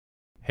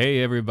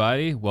Hey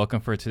everybody,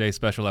 welcome for today's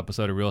special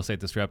episode of Real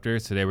Estate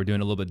Disruptors. Today we're doing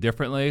a little bit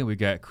differently. We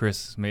got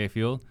Chris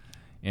Mayfield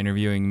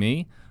interviewing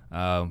me.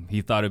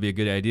 He thought it'd be a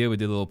good idea. We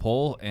did a little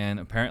poll, and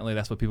apparently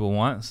that's what people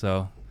want,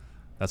 so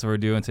that's what we're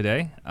doing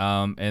today.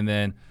 And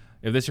then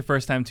if this is your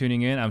first time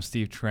tuning in, I'm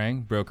Steve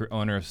Trang, broker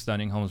owner of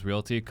Stunning Homes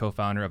Realty,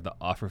 co-founder of the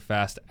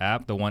OfferFast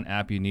app, the one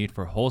app you need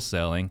for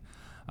wholesaling.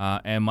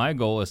 And my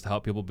goal is to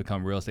help people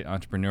become real estate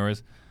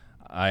entrepreneurs.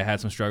 I had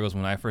some struggles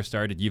when I first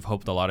started. You've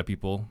helped a lot of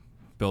people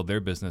build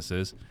their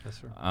businesses. Yes,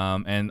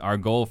 sir. And our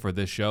goal for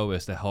this show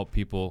is to help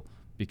people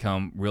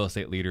become real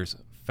estate leaders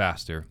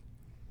faster.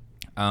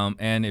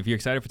 And if you're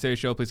excited for today's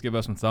show, please give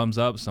us some thumbs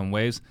up, some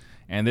waves.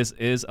 And this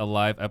is a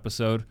live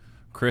episode.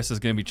 Chris is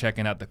going to be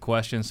checking out the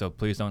questions, so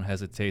please don't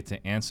hesitate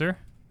to answer.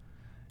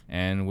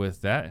 And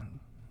with that,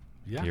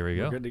 here we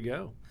go. We're good to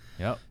go.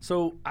 Yep.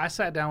 So I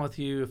sat down with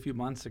you a few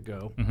months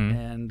ago,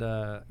 and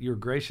you were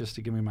gracious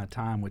to give me my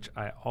time, which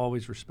I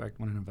always respect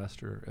when an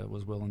investor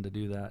was willing to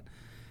do that.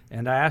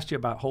 And I asked you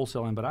about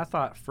wholesaling, but I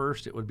thought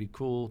first it would be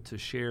cool to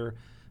share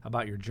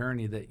about your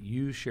journey that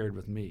you shared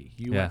with me.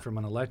 You went from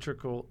an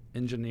electrical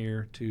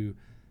engineer to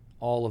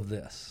all of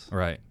this.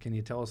 Right. Can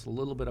you tell us a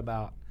little bit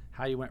about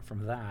how you went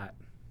from that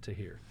to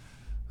here?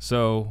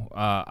 So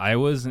I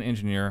was an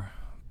engineer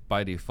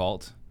by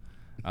default,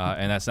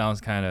 and that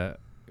sounds kind of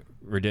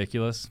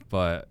ridiculous,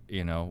 but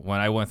you know, when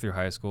I went through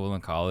high school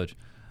and college,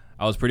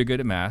 I was pretty good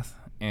at math,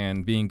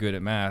 and being good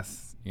at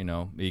math, you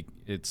know,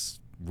 it's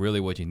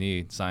really what you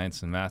need,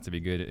 science and math, to be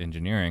good at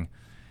engineering.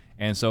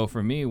 And so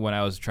for me, when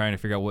I was trying to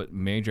figure out what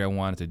major I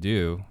wanted to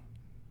do,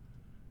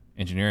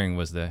 engineering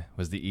was the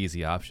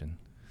easy option.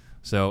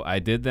 So I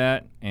did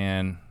that,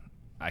 and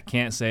I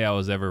can't say I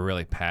was ever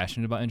really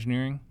passionate about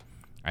engineering.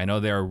 I know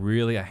there are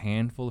really a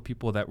handful of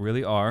people that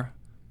really are,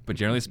 but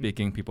generally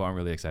speaking, people aren't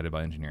really excited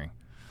about engineering.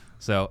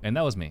 So, and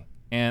that was me.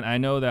 And I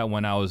know that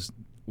when I was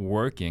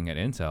working at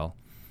Intel,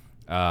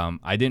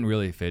 I didn't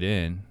really fit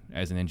in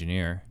as an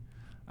engineer.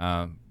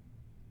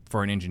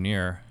 For an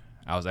engineer,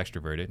 I was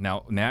extroverted.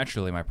 Now,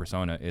 naturally, my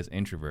persona is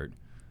introvert,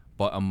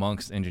 but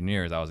amongst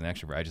engineers, I was an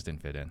extrovert. I just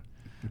didn't fit in,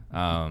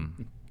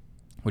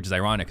 which is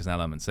ironic because now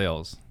that I'm in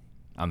sales,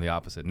 I'm the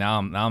opposite. Now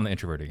I'm the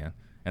introvert again,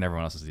 and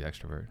everyone else is the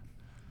extrovert.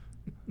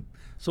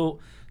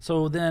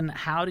 So then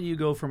how do you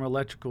go from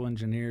electrical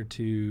engineer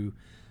to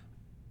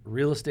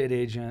real estate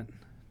agent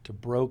to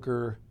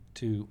broker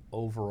to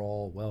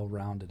overall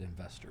well-rounded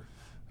investor?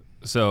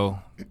 So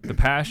the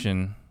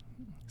passion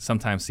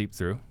sometimes seeped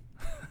through,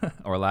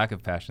 or lack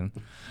of passion.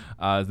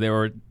 I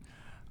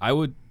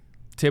would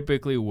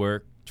typically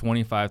work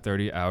 25,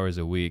 30 hours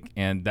a week,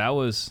 and that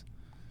was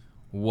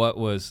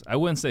I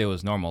wouldn't say it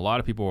was normal. A lot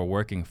of people were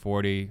working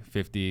 40,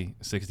 50,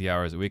 60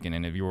 hours a week,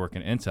 and if you were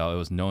working at Intel, it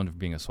was known for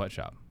being a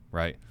sweatshop,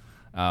 right?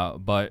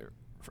 But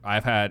I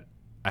had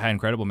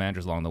incredible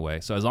managers along the way.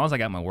 So as long as I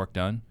got my work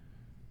done,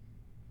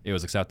 it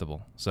was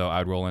acceptable. So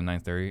I'd roll in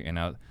 9:30, and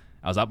I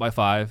was out by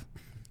 5,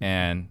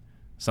 and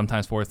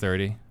sometimes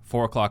 4:30.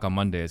 4 o'clock on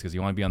Mondays, because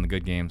you want to be on the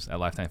good games at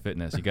Lifetime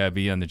Fitness. You got to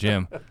be in the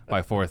gym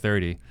by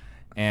 4:30.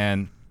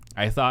 And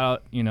I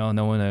thought, you know,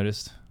 no one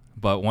noticed.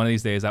 But one of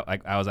these days,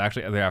 I was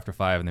actually there after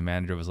 5, and the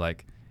manager was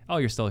like, "Oh,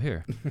 you're still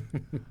here."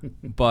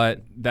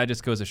 But that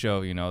just goes to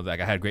show, you know,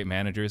 like I had great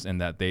managers, and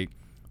that they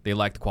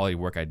liked the quality of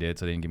work I did,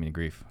 so they didn't give me any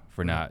grief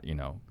for not, you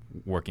know,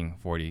 working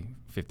 40,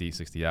 50,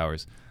 60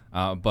 hours.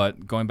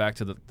 But going back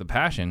to the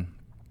passion,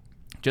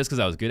 just because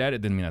I was good at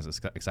it didn't mean I was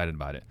excited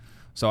about it.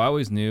 So I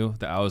always knew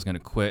that I was going to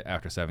quit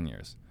after 7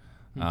 years.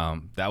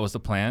 That was the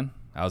plan.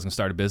 I was going to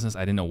start a business.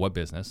 I didn't know what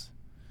business,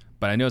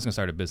 but I knew I was going to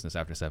start a business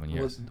after 7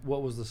 years.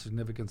 What was the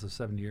significance of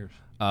 7 years?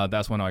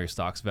 That's when all your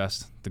stocks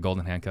vest, the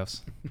golden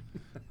handcuffs.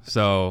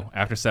 So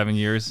after 7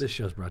 years, this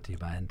show's brought to you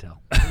by Intel.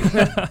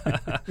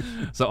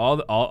 So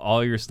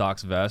all your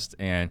stocks vest,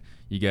 and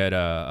you get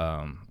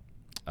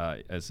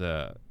it's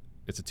a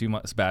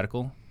 2-month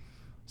sabbatical.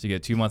 So you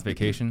get a 2-month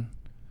vacation.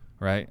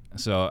 Right.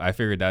 So I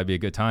figured that'd be a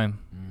good time,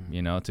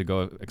 you know, to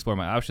go explore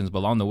my options. But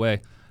along the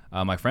way,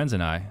 my friends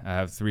and I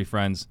have 3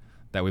 friends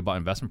that we bought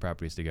investment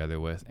properties together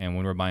with. And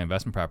when we were buying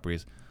investment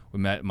properties, we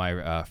met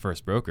my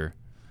first broker.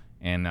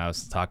 And I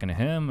was talking to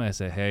him. I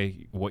said,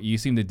 "Hey, what you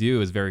seem to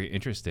do is very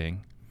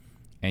interesting.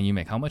 And you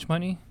make how much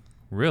money?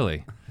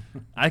 Really?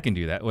 I can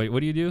do that. Wait, what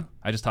do you do?"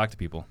 "I just talk to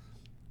people."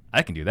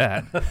 "I can do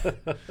that."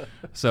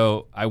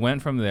 So I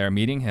went from there,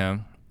 meeting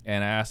him,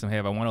 and I asked him, "Hey,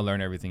 if I want to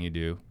learn everything you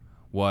do,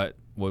 what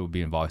would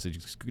be involved?" He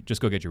said, just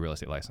go get your real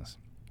estate license.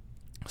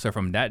 So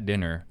from that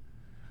dinner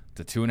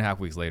to 2.5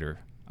 weeks later,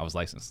 I was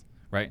licensed,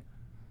 right?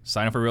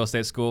 Signed up for real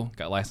estate school,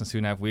 got licensed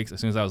 2.5 weeks.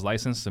 As soon as I was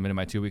licensed, submitted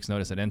my 2 weeks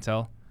notice at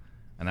Intel,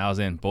 and I was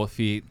in both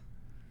feet,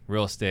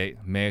 real estate,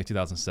 May of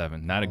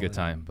 2007. Not a good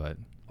time, but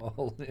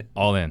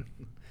all in.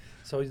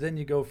 So then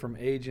you go from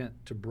agent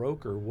to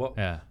broker. What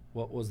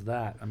was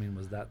that? I mean,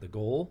 was that the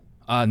goal?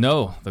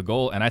 No, the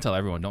goal, and I tell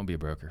everyone, don't be a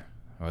broker.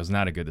 It was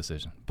not a good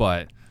decision,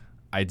 but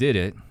I did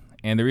it.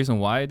 And the reason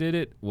why I did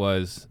it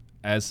was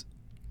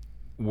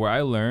where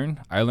I learned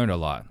a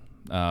lot.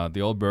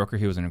 The old broker,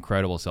 he was an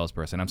incredible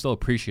salesperson. I'm still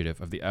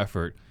appreciative of the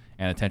effort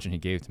and attention he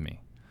gave to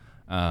me.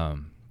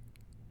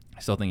 I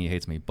still think he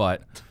hates me,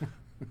 but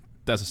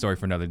that's a story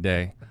for another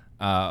day.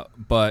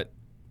 But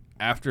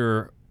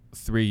after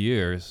 3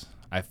 years,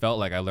 I felt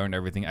like I learned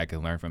everything I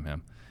could learn from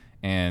him.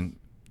 And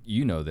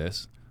you know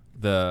this,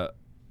 the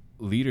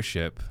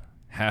leadership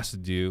has to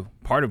do,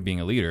 part of being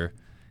a leader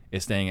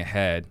is staying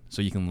ahead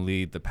so you can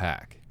lead the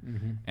pack.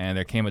 Mm-hmm. And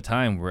there came a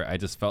time where I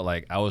just felt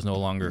like I was no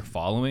longer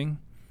following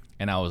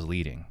and I was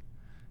leading.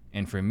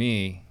 And for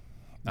me,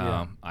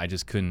 I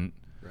just couldn't,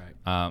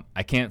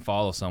 I can't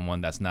follow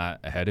someone that's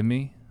not ahead of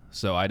me.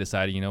 So I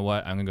decided, you know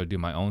what, I'm going to go do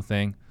my own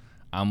thing.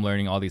 I'm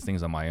learning all these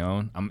things on my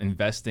own. I'm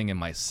investing in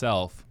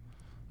myself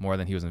more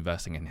than he was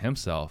investing in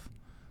himself.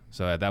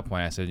 So at that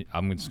point I said,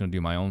 I'm just going to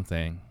do my own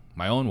thing,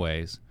 my own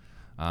ways.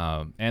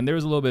 And there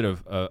was a little bit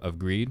of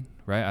greed,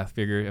 right? I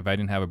figured if I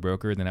didn't have a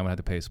broker, then I would have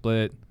to pay a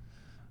split.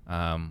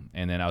 And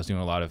then I was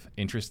doing a lot of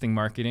interesting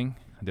marketing.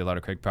 I did a lot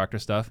of Craig Proctor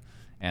stuff,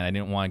 and I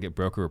didn't want to get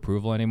broker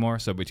approval anymore.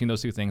 So between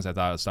those two things, I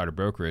thought I'd start a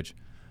brokerage.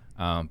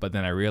 But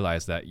then I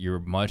realized that you're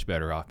much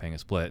better off paying a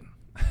split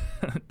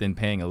than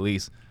paying a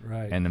lease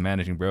and the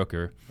managing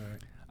broker.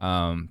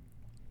 Right.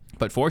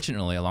 But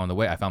fortunately, along the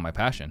way, I found my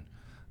passion.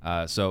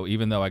 So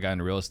even though I got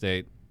into real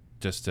estate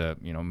just to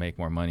make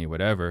more money,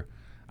 whatever,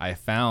 I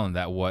found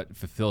that what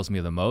fulfills me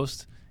the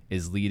most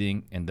is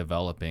leading and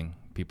developing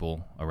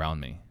people around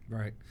me.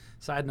 Right.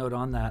 Side note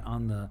on that,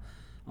 on the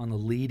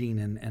leading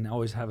and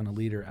always having a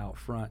leader out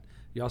front,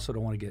 you also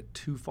don't want to get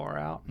too far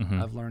out.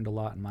 Mm-hmm. I've learned a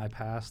lot in my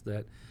past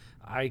that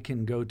I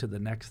can go to the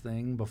next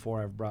thing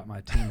before I've brought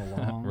my team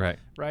along. Right.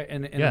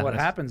 And what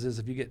happens is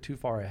if you get too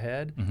far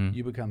ahead,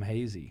 you become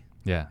hazy.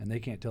 Yeah. And they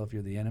can't tell if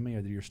you're the enemy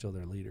or that you're still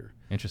their leader.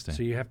 Interesting.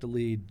 So you have to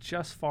lead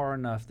just far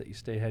enough that you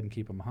stay ahead and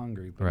keep them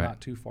hungry, but not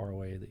too far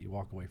away that you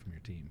walk away from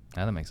your team.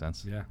 Yeah, that makes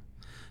sense. Yeah.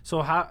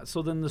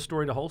 So then the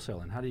story to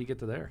wholesaling, how do you get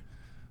to there?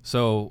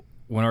 So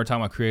when we were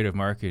talking about creative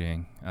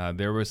marketing,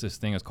 there was this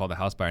thing, it's called the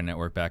House Buyer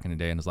Network back in the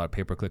day, and there's a lot of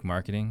pay-per-click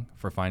marketing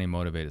for finding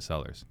motivated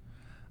sellers.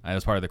 It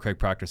was part of the Craig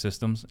Proctor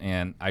systems,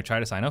 and I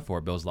tried to sign up for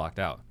it, but it was locked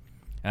out.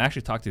 And I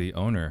actually talked to the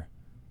owner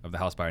of the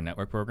House Buyer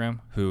Network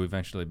program, who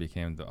eventually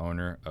became the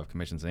owner of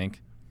Commissions Inc.,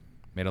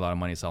 made a lot of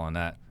money selling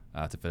that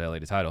to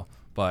Fidelity Title.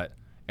 But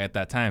at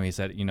that time, he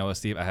said,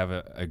 Steve, I have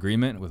an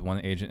agreement with one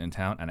agent in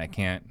town, and I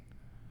can't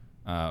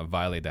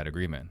violate that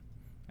agreement.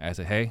 And I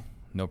said, hey,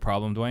 no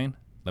problem, Dwayne.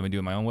 Let me do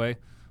it my own way.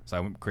 So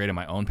I created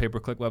my own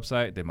pay-per-click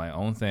website, did my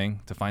own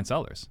thing to find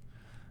sellers.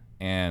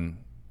 And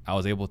I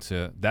was able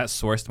to, that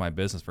sourced my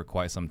business for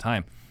quite some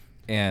time.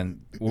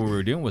 And what we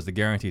were doing was the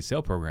guaranteed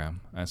sale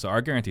program. And so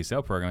our guaranteed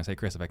sale program, I say,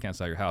 Chris, if I can't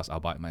sell your house, I'll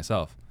buy it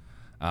myself.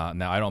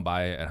 Now I don't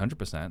buy it at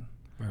 100%,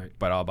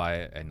 but I'll buy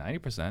it at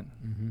 90%,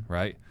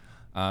 right?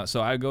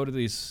 So I go to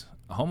these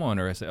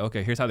homeowners and say,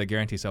 okay, here's how the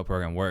guaranteed sale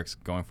program works,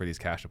 going for these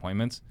cash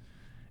appointments.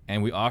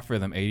 And we offer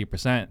them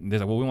 80%. And they're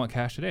like, well, we want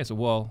cash today. So,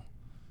 well,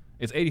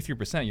 it's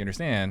 83%, you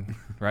understand,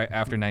 right?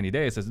 After 90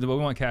 days, it says, well,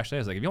 we want cash today.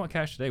 It's like, if you want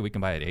cash today, we can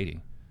buy it at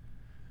 80.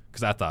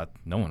 Because I thought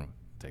no one would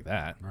take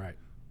that. Right.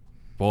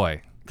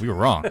 Boy, we were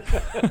wrong.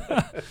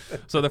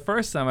 So the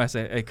first time I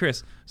say, hey,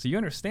 Chris, so you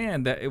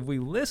understand that if we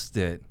list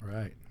it,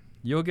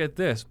 you'll get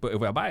this. But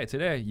if I buy it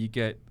today, you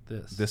get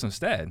this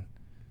instead.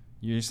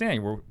 You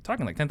understand? We're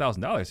talking like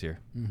 $10,000 here.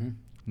 Mm-hmm.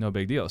 No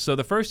big deal. So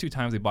the first two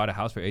times we bought a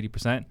house for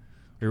 80%,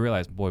 we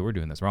realized, boy, we're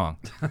doing this wrong.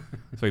 So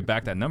we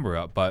backed that number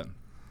up. But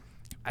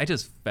I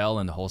just fell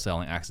into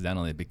wholesaling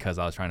accidentally because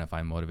I was trying to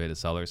find motivated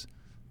sellers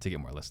to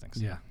get more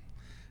listings. Yeah.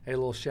 Hey, a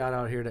little shout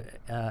out here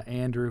to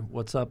Andrew.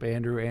 What's up,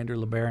 Andrew?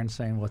 Andrew LeBaron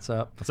saying what's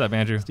up. What's up,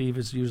 Andrew? Steve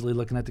is usually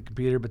looking at the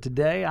computer, but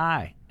today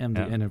I am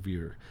the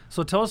interviewer.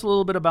 So tell us a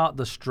little bit about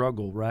the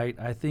struggle, right?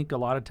 I think a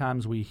lot of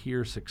times we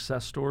hear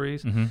success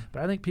stories,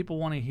 but I think people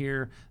want to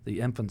hear the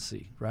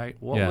infancy, right?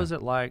 What was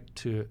it like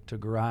to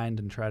grind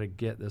and try to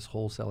get this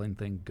wholesaling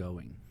thing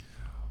going?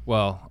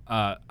 Well,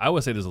 I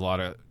would say there's a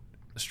lot of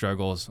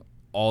struggles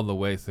all the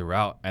way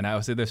throughout, and I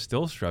would say there's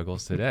still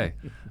struggles today.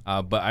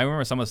 But I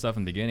remember some of the stuff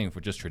in the beginning for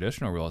just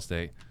traditional real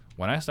estate.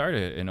 When I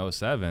started in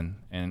 07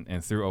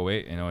 and through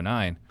 08 and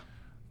 09,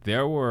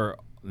 there were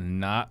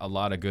not a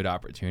lot of good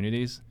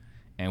opportunities,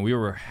 and we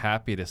were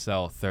happy to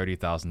sell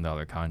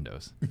 $30,000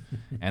 condos.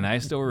 And I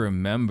still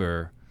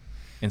remember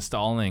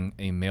installing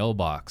a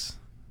mailbox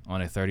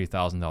on a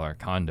 $30,000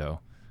 condo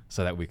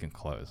so that we can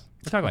close.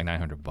 We're talking like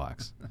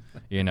 $900.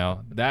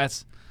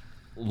 That's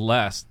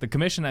less. The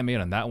commission I made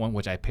on that one,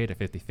 which I paid a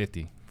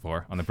 50-50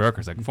 for on the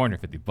broker, is like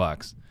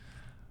 $450.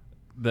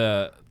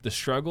 The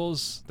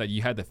struggles that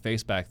you had to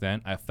face back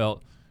then, I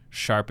felt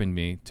sharpened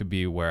me to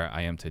be where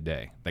I am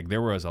today. Like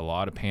there was a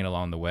lot of pain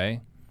along the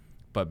way,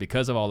 but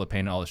because of all the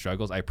pain and all the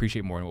struggles, I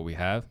appreciate more than what we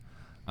have.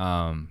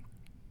 And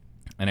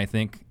I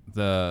think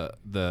a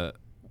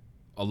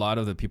lot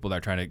of the people that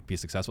are trying to be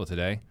successful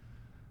today,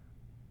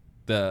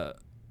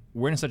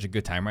 we're in such a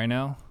good time right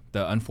now.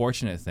 The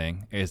unfortunate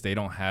thing is they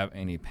don't have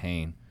any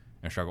pain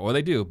and struggle. Or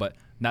they do, but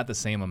not the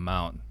same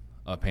amount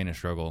of pain and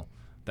struggle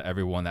that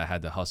everyone that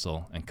had to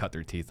hustle and cut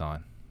their teeth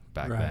on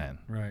back then.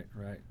 Right.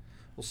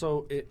 Well,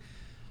 so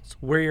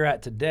where you're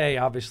at today,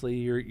 obviously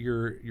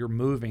you're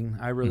moving.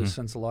 I really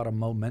sense a lot of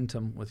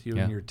momentum with you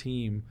and your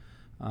team.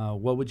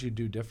 what would you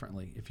do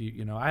differently? If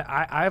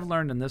I've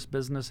learned in this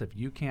business, if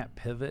you can't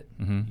pivot,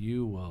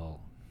 you'll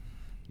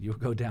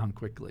go down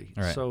quickly.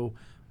 Right. So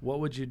what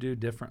would you do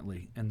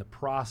differently in the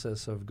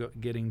process of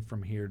getting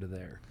from here to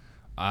there?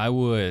 I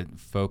would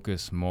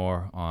focus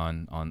more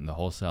on the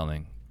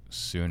wholesaling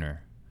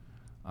sooner.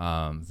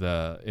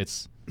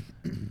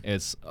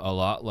 It's a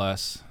lot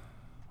less,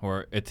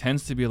 or it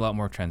tends to be a lot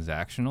more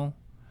transactional.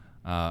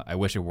 I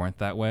wish it weren't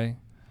that way,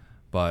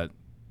 but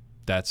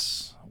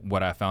that's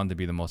what I found to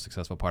be the most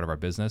successful part of our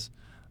business.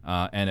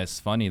 And it's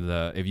funny,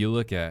 if you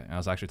look at, I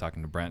was actually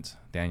talking to Brent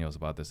Daniels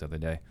about this the other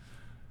day.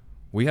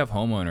 We have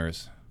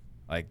homeowners,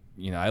 like,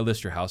 I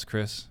list your house,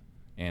 Chris,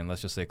 and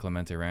let's just say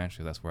Clemente Ranch,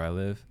 because that's where I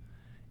live.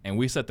 And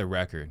we set the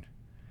record.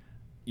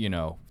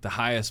 The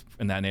highest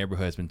in that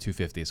neighborhood has been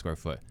 $250 a square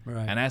foot.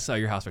 Right. And I sell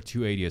your house for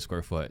 $280 a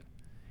square foot.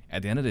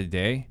 At the end of the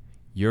day,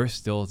 you're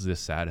still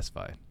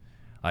dissatisfied.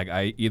 Like,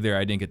 I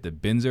didn't get the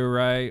Binzer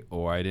right,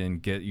 or I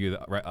didn't get you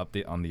the right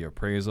update on the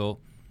appraisal,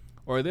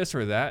 or this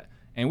or that.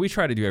 And we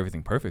try to do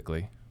everything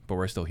perfectly, but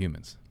we're still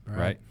humans,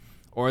 right?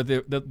 Or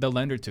the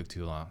lender took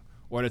too long,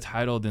 or the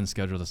title didn't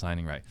schedule the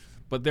signing right.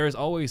 But there's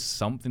always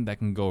something that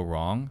can go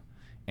wrong,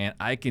 and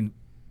I can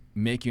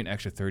make you an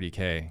extra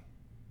 $30K,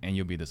 and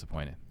you'll be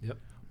disappointed. Yep.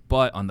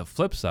 But on the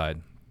flip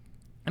side,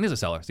 and these are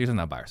sellers, these are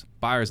not buyers.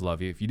 Buyers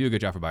love you. If you do a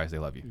good job for buyers, they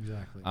love you.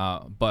 Exactly.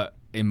 But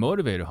a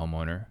motivated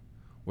homeowner,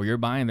 where you're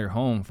buying their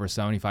home for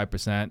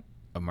 75%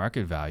 of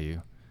market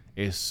value,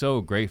 is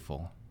so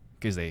grateful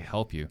because they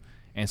help you.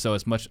 And so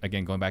it's much,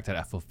 again, going back to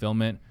that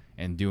fulfillment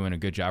and doing a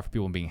good job for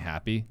people and being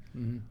happy.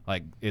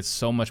 Like, it's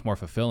so much more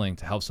fulfilling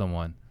to help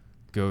someone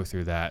go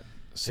through that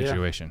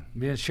situation.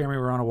 Me and Sherry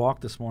were on a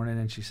walk this morning,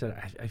 and she said,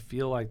 I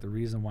feel like the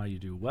reason why you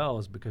do well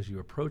is because you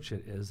approach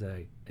it as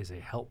a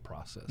help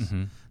process.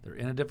 They're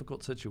in a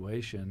difficult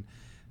situation.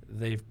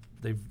 They've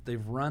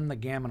run the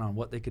gamut on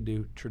what they could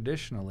do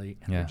traditionally,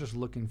 and they're just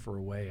looking for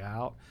a way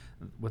out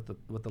with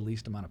the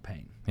least amount of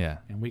pain. Yeah.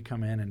 And we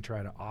come in and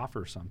try to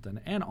offer something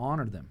and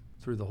honor them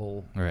through the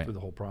whole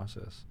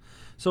process.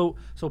 So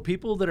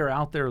people that are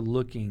out there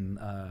looking,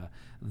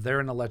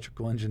 they're an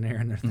electrical engineer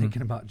and they're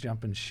thinking about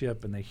jumping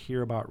ship, and they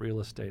hear about real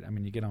estate. I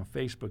mean, you get on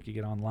Facebook, you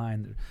get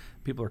online,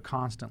 people are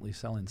constantly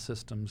selling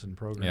systems and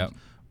programs.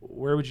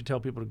 Where would you tell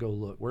people to go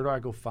look? Where do I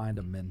go find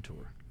a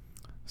mentor?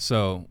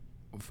 So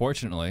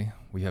fortunately,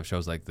 we have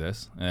shows like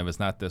this, and if it's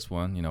not this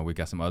one, we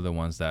got some other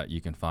ones that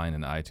you can find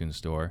in the iTunes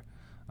store.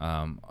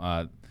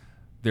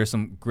 There's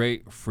some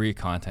great free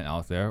content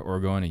out there, or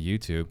going to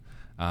YouTube.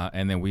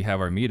 And then we have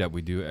our meetup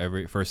we do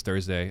every first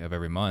Thursday of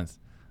every month,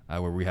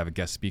 where we have a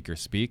guest speaker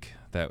speak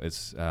that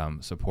is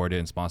supported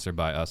and sponsored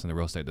by us and the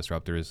Real Estate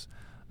Disruptors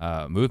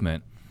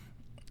movement.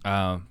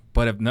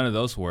 But if none of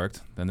those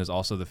worked, then there's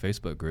also the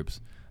Facebook groups.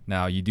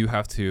 Now, you do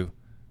have to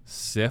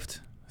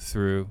sift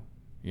through,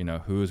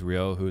 who's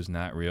real, who's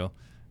not real,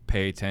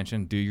 pay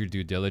attention, do your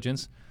due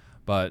diligence.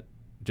 But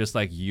just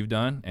like you've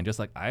done, and just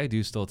like I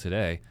do still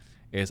today,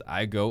 is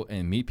I go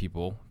and meet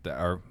people that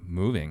are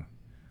moving,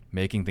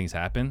 making things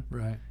happen,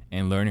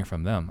 and learning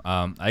from them.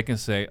 I can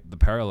say the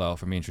parallel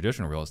for me in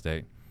traditional real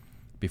estate,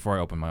 before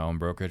I opened my own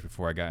brokerage,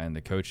 before I got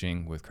into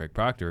coaching with Craig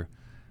Proctor,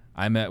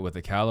 I met with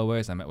the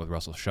Callaways, I met with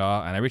Russell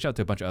Shaw, and I reached out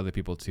to a bunch of other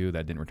people too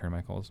that didn't return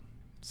my calls.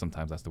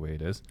 Sometimes that's the way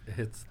it is.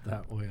 It's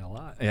that way a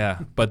lot. Yeah,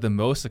 but the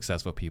most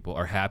successful people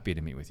are happy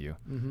to meet with you.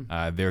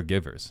 They're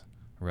givers,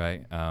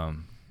 right?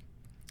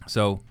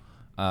 So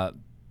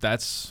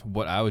that's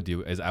what I would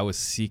do, is I would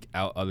seek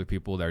out other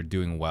people that are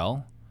doing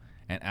well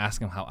and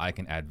ask them how I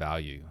can add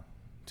value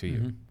to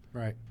you.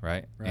 Right.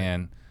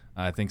 And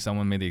I think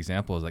someone made the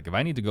example is like, if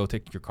I need to go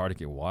take your car to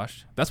get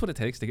washed, that's what it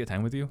takes to get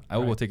time with you. I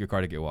will go take your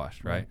car to get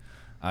washed, right?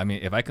 I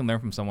mean, if I can learn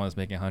from someone that's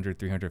making 100,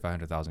 300,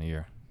 500,000 a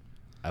year,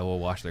 I will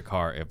wash their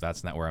car if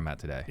that's not where I'm at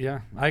today.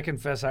 Yeah, I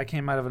confess I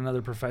came out of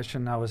another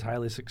profession. I was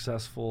highly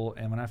successful,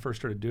 and when I first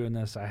started doing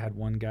this, I had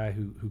one guy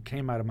who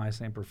came out of my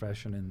same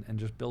profession and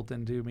just built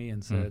into me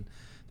and said,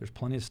 there's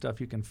plenty of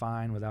stuff you can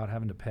find without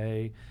having to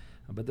pay.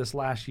 But this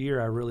last year,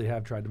 I really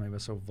have tried to make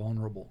myself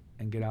vulnerable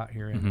and get out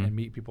here and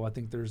meet people. I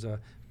think there's a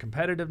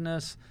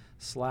competitiveness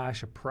 /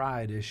 a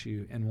pride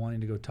issue in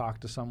wanting to go talk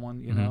to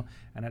someone, know.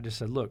 And I just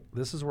said, look,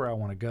 this is where I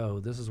want to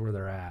go. This is where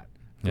they're at.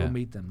 Go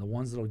meet them. The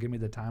ones that'll give me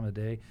the time of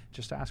day,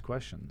 just ask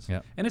questions.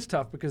 And it's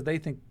tough because they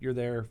think you're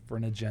there for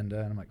an agenda.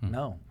 And I'm like,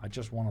 no, I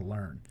just want to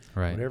learn.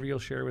 Whatever you'll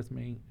share with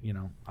me,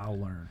 I'll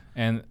learn.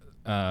 And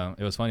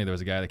it was funny. There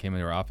was a guy that came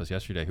into our office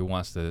yesterday who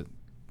wants to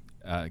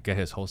get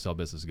his wholesale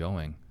business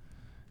going.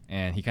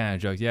 And he kind of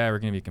joked, yeah, we're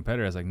going to be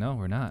competitors. I was like, no,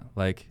 we're not.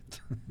 Like,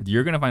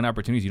 you're going to find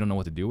opportunities you don't know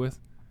what to do with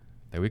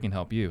that we can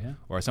help you.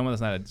 Or something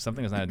that's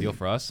not a deal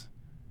for us,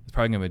 it's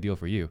probably going to be a deal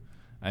for you.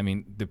 I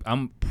mean,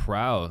 I'm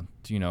proud,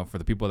 for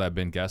the people that have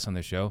been guests on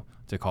the show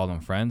to call them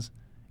friends.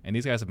 And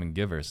these guys have been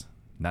givers,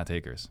 not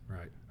takers.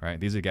 Right.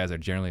 These are guys that are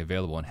generally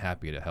available and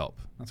happy to help.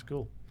 That's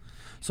cool.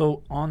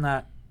 So on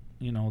that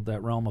that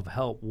realm of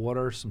help, what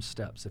are some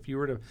steps? If you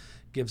were to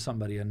give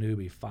somebody, a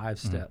newbie, 5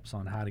 steps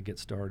on how to get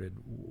started,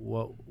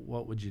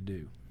 what would you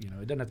do?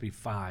 It doesn't have to be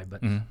 5,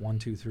 but 1,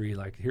 2, 3.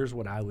 Like, here's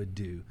what I would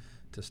do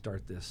to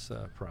start this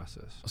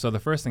process. So the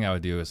first thing I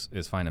would do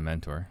is find a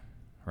mentor,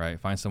 right?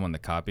 Find someone to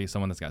copy,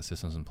 someone that's got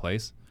systems in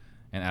place,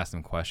 and ask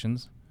them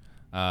questions.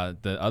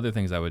 The other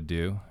things I would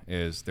do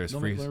is there's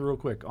free. Real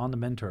quick on the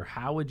mentor,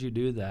 how would you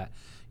do that?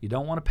 You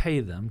don't want to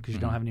pay them because you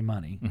don't have any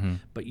money,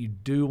 but you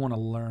do want to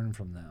learn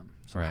from them.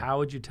 So how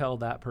would you tell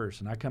that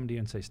person? I come to you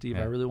and say, Steve,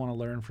 I really want to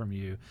learn from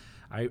you.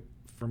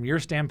 From your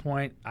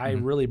standpoint, I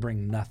really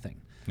bring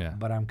nothing,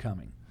 but I'm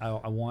coming. I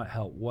want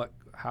help.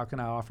 How can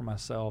I offer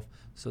myself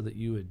so that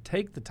you would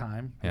take the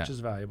time, which is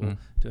valuable,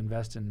 to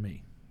invest in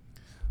me?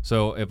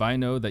 So if I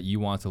know that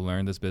you want to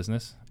learn this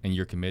business and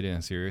you're committed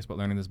and serious about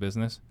learning this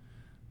business,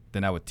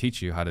 then I would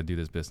teach you how to do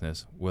this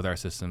business with our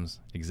systems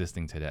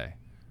existing today,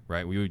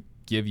 right? We would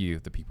give you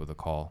the people to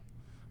call.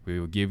 We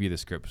would give you the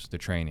scripts, the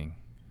training,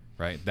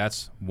 right?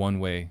 That's one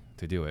way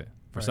to do it.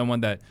 For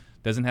someone that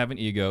doesn't have an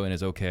ego and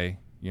is okay,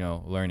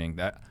 learning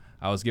that.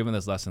 I was given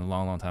this lesson a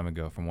long, long time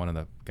ago from one of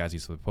the guys I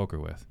used to play poker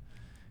with.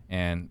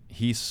 And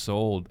he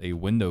sold a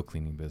window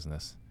cleaning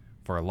business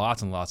for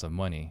lots and lots of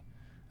money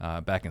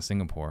back in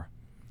Singapore.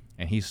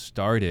 And he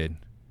started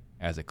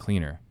as a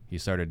cleaner. He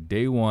started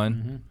day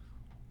one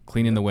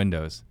cleaning the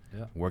windows,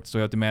 worked his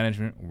way up to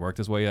management, worked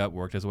his way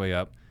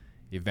up,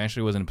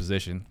 eventually was in a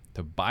position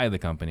to buy the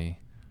company,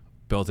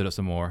 built it up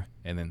some more,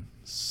 and then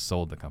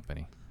sold the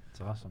company.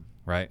 That's awesome.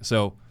 Right?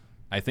 So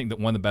I think that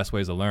one of the best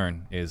ways to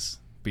learn is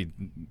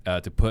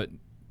to put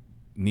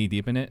knee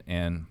deep in it.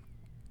 And,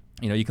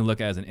 you can look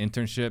at it as an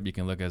internship, you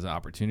can look at it as an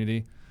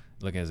opportunity,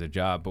 look at it as a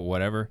job, but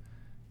whatever,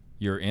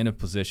 you're in a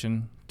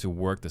position to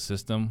work the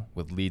system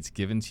with leads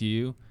given to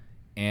you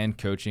and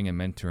coaching and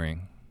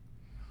mentoring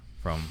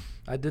from.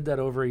 I did that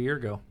over a year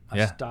ago.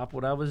 I stopped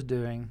what I was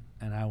doing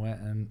and I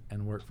went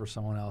and worked for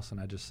someone else, and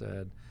I just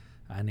said,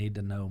 I need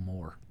to know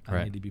more.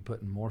 I need to be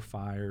putting more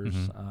fires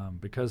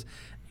because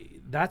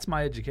that's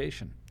my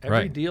education.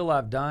 Every deal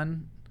I've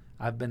done,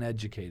 I've been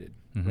educated,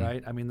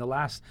 right? I mean, there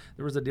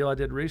was a deal I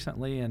did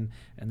recently, and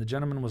the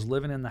gentleman was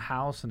living in the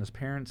house, and his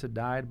parents had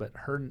died, but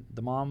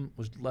the mom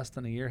was less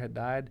than a year,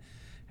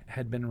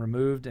 had been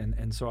removed,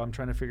 and so I'm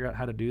trying to figure out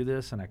how to do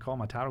this, and I called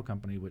my title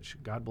company, which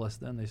God bless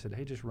them. They said,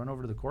 hey, just run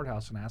over to the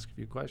courthouse and ask a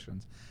few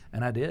questions,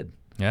 and I did.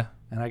 Yeah.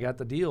 And I got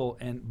the deal,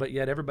 but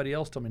yet everybody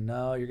else told me,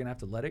 no, you're going to have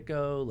to let it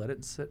go, let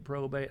it sit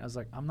probate. I was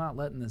like, I'm not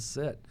letting this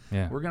sit.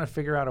 Yeah. We're going to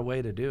figure out a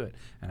way to do it.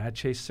 And I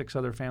chased 6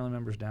 other family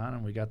members down,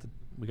 and we got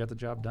the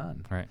job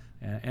done. Right.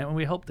 And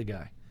we helped the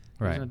guy.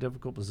 He was in a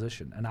difficult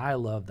position, and I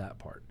love that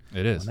part.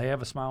 It is. When they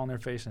have a smile on their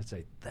face and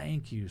say,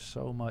 thank you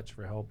so much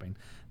for helping,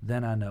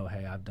 then I know,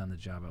 hey, I've done the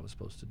job I was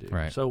supposed to do.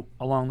 Right. So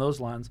along those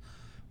lines,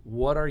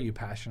 what are you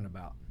passionate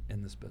about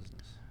in this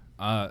business?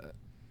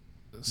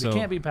 You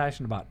can't be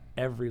passionate about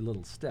every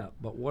little step,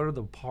 but what are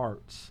the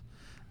parts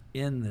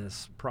in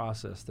this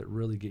process that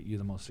really get you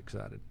the most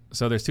excited?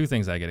 So there's 2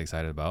 things I get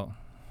excited about.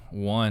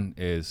 One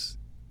is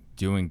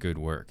doing good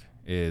work,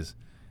 is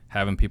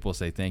having people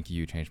say, thank you,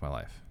 you changed my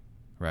life.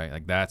 Right?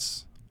 Like,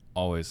 that's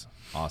always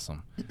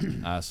awesome.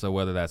 So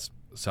whether that's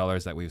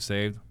sellers that we've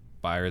saved,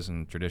 buyers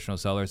and traditional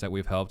sellers that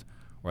we've helped,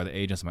 or the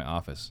agents in my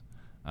office.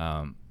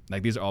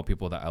 These are all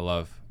people that I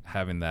love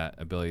having that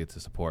ability to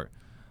support.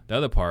 The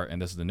other part, and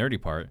this is the nerdy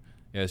part,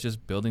 is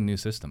just building new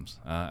systems.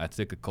 I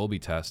took a Colby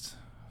test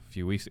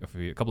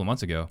a couple of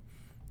months ago,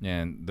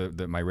 and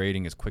my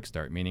rating is quick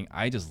start, meaning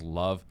I just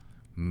love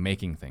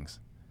making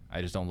things.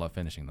 I just don't love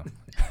finishing them.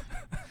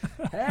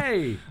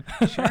 Hey,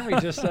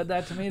 Jeremy just said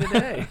that to me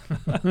today.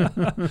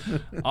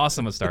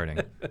 Awesome at starting,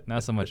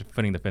 not so much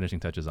putting the finishing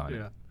touches on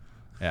it.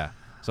 Yeah.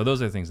 So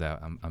those are the things that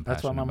I'm passionate about.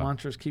 That's why my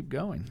mantras keep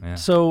going. Yeah.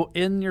 So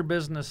in your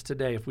business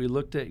today, if we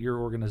looked at your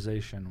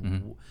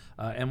organization,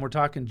 and we're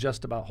talking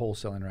just about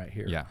wholesaling right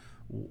here,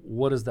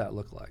 what does that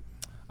look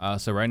like?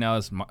 So right now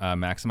it's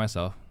Max and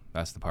myself.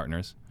 That's the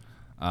partners,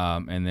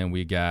 and then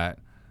we got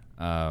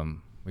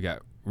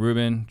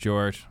Ruben,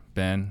 George,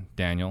 Ben,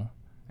 Daniel,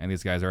 and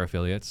these guys are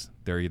affiliates.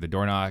 They're either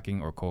door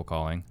knocking or cold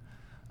calling.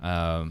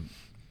 And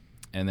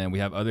then we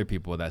have other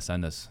people that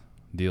send us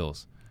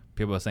deals.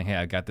 People are saying, hey,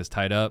 I got this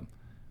tied up.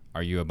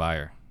 Are you a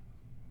buyer?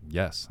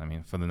 Yes. I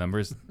mean, for the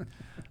numbers.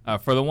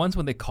 For the ones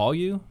when they call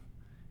you,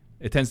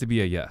 it tends to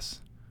be a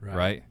yes,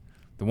 right?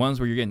 The ones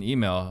where you're getting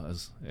email,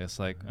 it's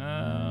like,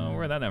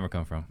 where'd that number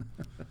come from?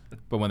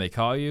 But when they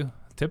call you,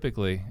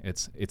 typically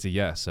it's a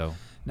yes. So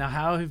now,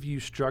 how have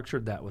you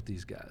structured that with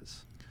these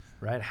guys?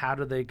 Right? How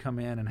do they come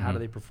in, and how do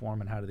they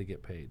perform, and how do they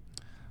get paid?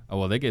 Oh,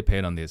 well, they get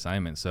paid on the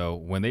assignment. So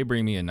when they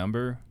bring me a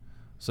number,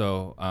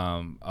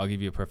 I'll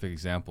give you a perfect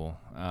example.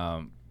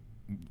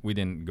 We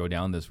didn't go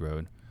down this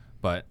road,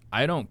 but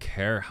I don't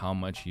care how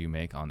much you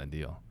make on the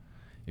deal.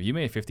 If you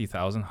made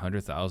 $50,000,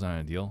 $100,000 on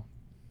a deal,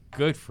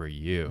 good for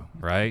you,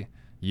 right?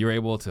 You're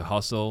able to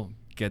hustle,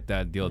 get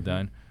that deal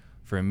done.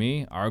 For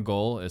me, our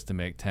goal is to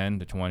make 10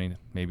 to 20,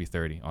 maybe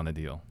 30 on the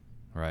deal,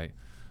 right?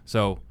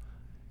 So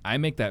I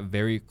make that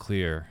very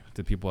clear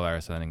to people that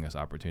are sending us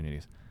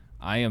opportunities.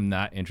 I am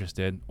not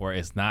interested, or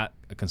it's not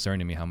a concern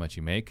to me how much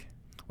you make.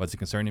 What's a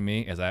concern to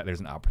me is that there's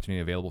an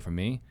opportunity available for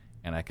me,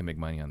 and I can make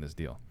money on this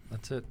deal.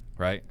 That's it.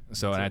 Right?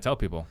 So, I tell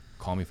people,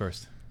 call me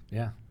first.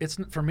 Yeah.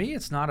 For me,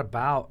 it's not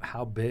about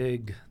how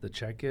big the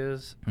check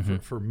is.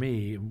 For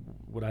me,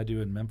 what I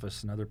do in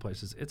Memphis and other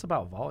places, it's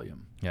about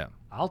volume. Yeah.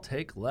 I'll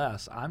take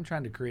less. I'm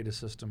trying to create a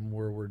system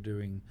where we're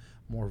doing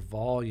more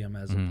volume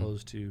as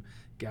opposed to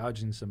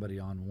gouging somebody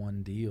on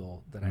one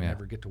deal that I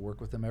never get to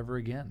work with them ever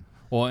again.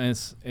 Well, and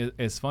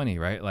it's funny,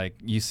 right? Like,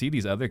 you see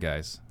these other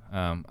guys.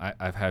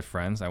 I've had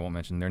friends, I won't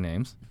mention their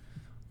names,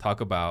 talk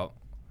about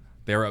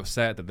they were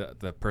upset that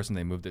the person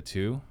they moved it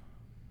to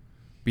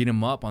beat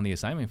them up on the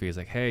assignment fee. It's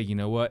like, hey, you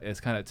know what?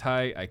 It's kind of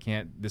tight. I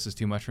can't. This is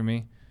too much for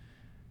me.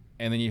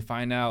 And then you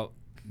find out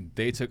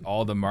they took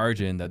all the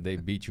margin that they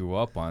beat you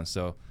up on.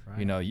 So,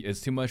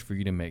 it's too much for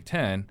you to make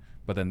 10,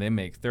 but then they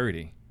make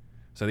 30.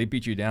 So they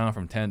beat you down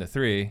from 10 to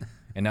 3,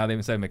 and now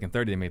instead of making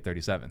 30, they made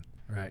 37.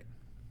 Right.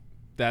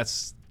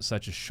 That's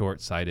such a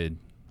short-sighted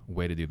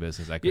way to do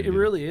business. It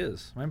really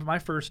is. Remember my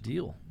first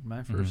deal,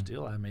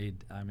 I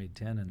made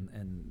 10,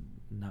 and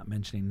not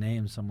mentioning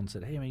names, someone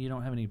said, hey, man, you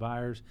don't have any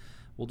buyers.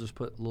 We'll just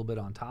put a little bit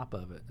on top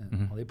of it.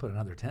 And well, they put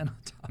another 10 on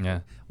top of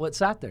it. Well, it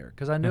sat there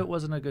because I knew it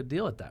wasn't a good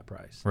deal at that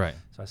price. Right.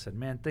 So I said,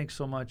 man, thanks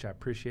so much. I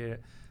appreciate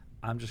it.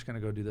 I'm just going to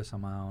go do this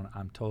on my own.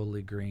 I'm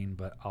totally green,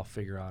 but I'll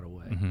figure out a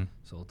way.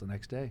 So the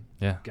next day,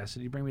 guess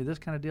you bring me this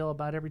kind of deal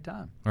about every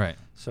time. Right.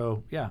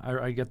 So, yeah,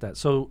 I get that.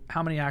 So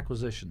how many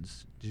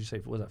acquisitions? Did you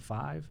say, was it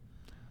 5?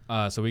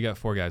 So we got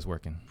 4 guys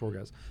working. 4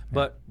 guys. Yeah.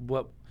 But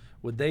what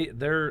would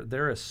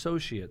they're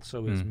associates.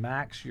 So is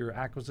Max your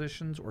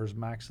acquisitions, or is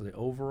Max the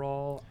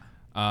overall?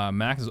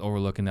 Max is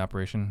overlooking the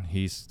operation.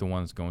 He's the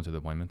one that's going to the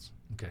appointments.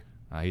 Okay.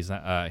 He's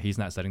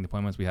not setting the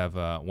appointments. We have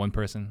one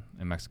person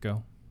in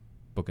Mexico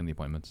booking the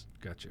appointments.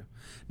 Gotcha.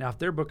 Now, if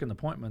they're booking the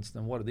appointments,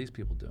 then what are these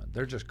people doing?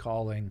 They're just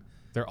calling.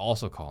 They're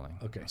also calling.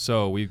 Okay.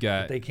 So we've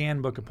got. But they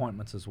can book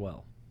appointments as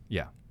well.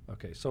 Yeah.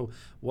 Okay. So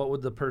what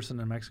would the person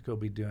in Mexico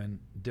be doing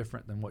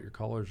different than what your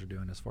callers are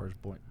doing as far as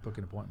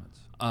booking appointments?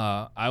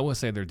 I would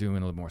say they're doing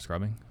a little more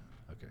scrubbing.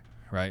 Okay.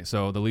 Right.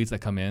 So the leads that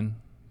come in,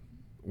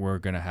 we're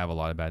going to have a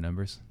lot of bad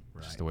numbers.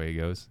 Right. Just the way it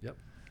goes. Yep.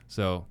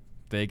 So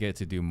they get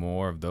to do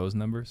more of those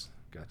numbers.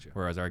 Gotcha.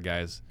 Whereas our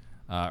guys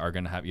are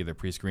going to have either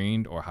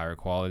pre-screened or higher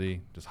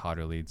quality, just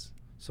hotter leads.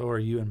 So are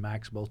you and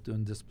Max both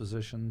doing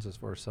dispositions as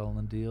far as selling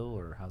the deal,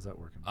 or how's that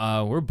working?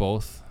 We're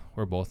both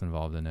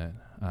involved in it.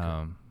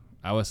 Okay.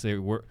 I would say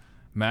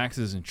Max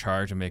is in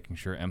charge of making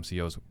sure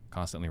MCO is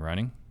constantly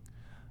running.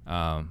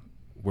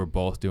 We're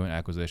both doing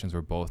acquisitions.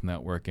 We're both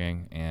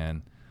networking,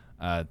 and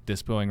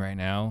dispoing right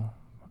now.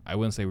 I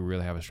wouldn't say we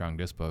really have a strong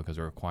dispo because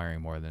we're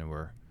acquiring more than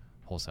we're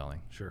wholesaling.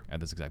 Sure.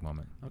 At this exact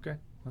moment. Okay,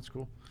 that's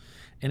cool.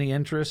 Any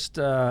interest?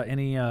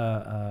 Any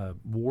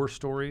war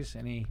stories?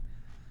 Any,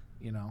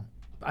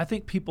 I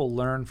think people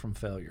learn from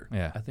failure.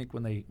 Yeah. I think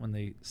when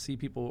they see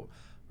people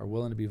are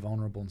willing to be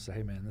vulnerable and say,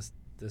 "Hey, man,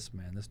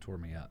 this tore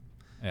me up."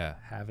 Yeah.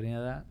 Have any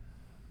of that?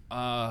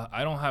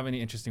 I don't have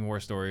any interesting war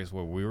stories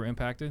where we were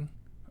impacted,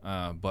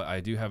 but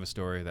I do have a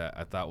story that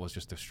I thought was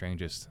just the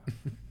strangest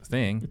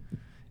thing.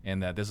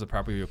 And that this is a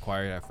property we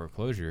acquired at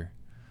foreclosure.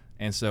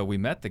 And so we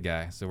met the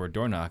guy. So we're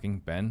door knocking.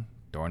 Ben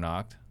door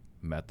knocked,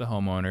 met the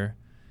homeowner,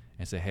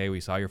 and said, hey, we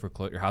saw your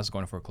house is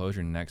going to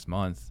foreclosure next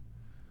month.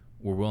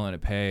 We're willing to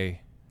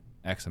pay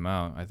X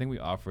amount. I think we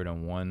offered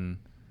him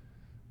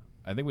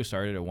we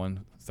started at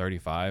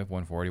 135,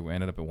 140. We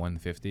ended up at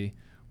 150,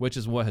 which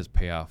is what his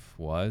payoff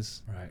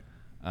was.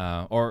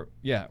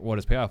 Right. What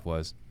his payoff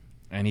was.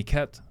 And he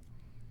kept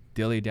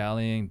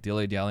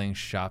dilly-dallying,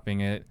 shopping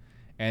it.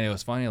 And it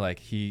was funny, like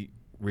he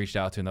reached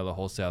out to another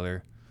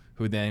wholesaler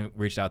who then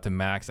reached out to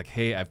Max, like,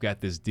 hey, I've got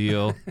this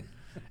deal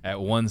at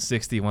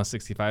 160,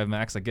 165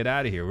 Max. Like, get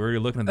out of here. We were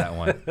looking at that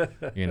one,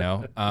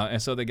 And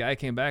so the guy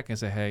came back and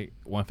said, hey,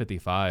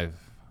 155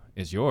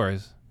 is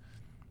yours.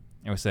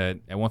 And we said,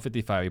 at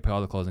 155, you pay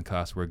all the closing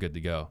costs. We're good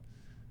to go.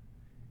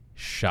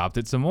 Shopped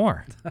it some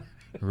more,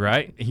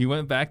 right? He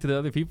went back to the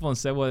other people and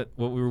said what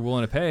we were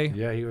willing to pay.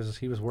 Yeah, he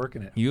was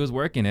working it. He was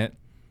working it.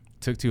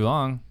 Took too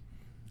long.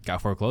 Got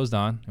foreclosed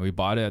on, and we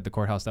bought it at the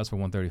courthouse steps for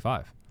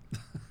 $135.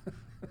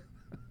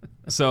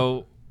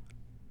 So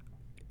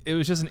it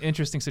was just an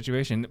interesting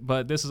situation.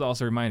 But this is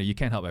also a reminder: you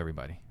can't help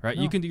everybody, right?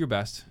 No. You can do your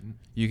best.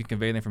 You can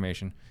convey the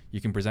information.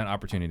 You can present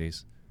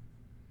opportunities,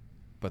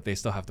 but they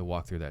still have to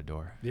walk through that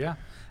door. Yeah,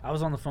 I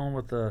was on the phone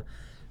with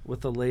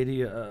a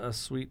lady, a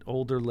sweet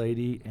older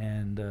lady,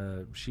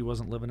 and she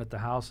wasn't living at the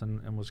house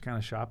and was kind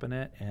of shopping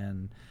it,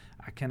 and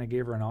I kind of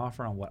gave her an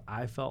offer on what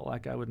I felt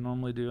like I would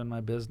normally do in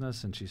my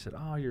business, and she said,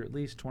 oh, you're at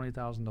least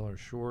 $20,000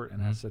 short.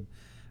 And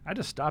I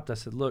just stopped. I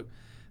said, look,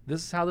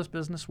 this is how this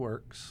business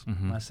works.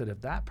 And I said, if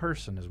that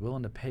person is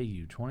willing to pay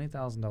you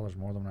 $20,000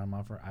 more than what I'm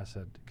offering, I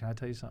said, can I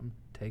tell you something?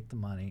 Take the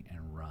money and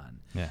run.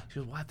 Yeah. She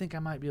goes, well, I think I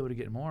might be able to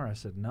get more. I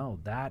said, no,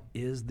 that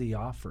is the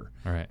offer.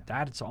 All right.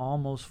 That's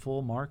almost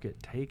full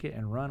market. Take it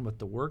and run with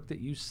the work that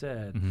you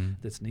said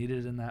that's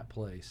needed in that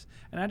place.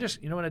 And I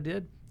just, you know what I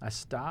did? I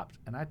stopped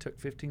and I took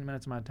 15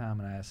 minutes of my time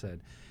and I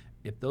said,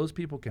 if those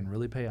people can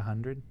really pay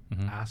 100,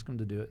 ask them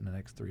to do it in the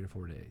next 3 to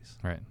 4 days.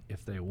 Right.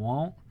 If they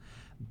won't,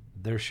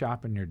 they're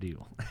shopping your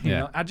deal.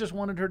 I just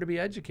wanted her to be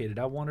educated.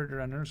 I wanted her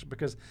to understand,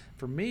 because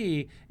for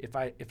me, if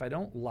I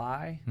don't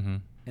lie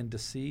and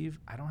deceive,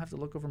 I don't have to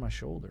look over my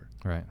shoulder.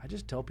 Right. I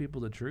just tell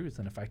people the truth,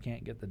 and if I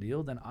can't get the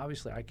deal, then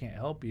obviously I can't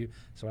help you.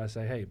 So I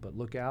say, hey, but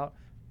look out,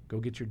 go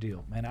get your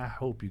deal, man. I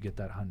hope you get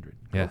that 100.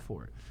 Go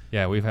for it.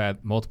 Yeah, we've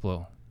had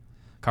multiple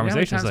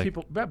conversations. You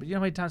know how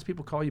many times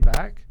people call you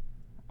back?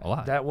 A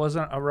lot. That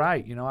wasn't a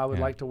right. I would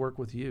like to work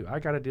with you. I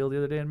got a deal the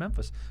other day in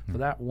Memphis for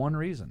that one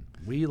reason.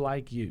 We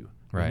like you.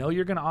 Right. We know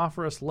you're going to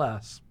offer us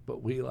less,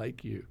 but we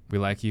like you. We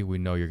like you. We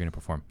know you're going to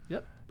perform.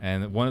 Yep.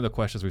 And one of the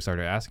questions we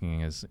started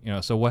asking is,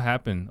 so what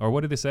happened, or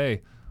what did they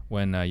say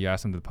when you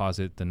asked them to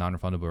deposit the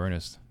non-refundable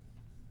earnest?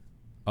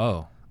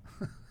 Oh,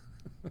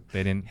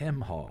 they didn't.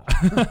 Hem haul.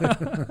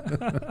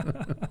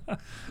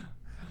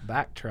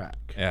 Backtrack.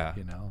 Yeah.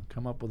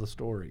 Come up with a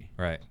story.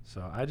 Right.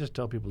 So I just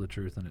tell people the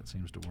truth, and it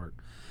seems to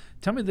work.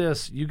 Tell me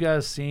this. You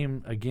guys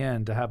seem,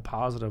 again, to have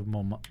positive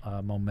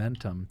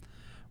momentum.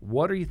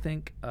 What do you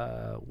think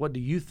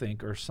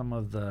are some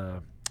of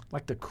the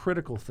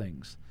critical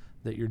things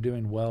that you're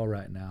doing well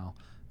right now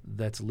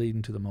that's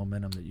leading to the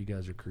momentum that you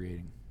guys are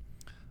creating?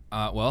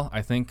 Well,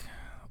 I think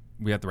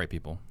we have the right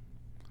people.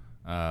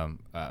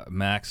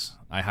 Max,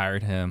 I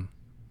hired him,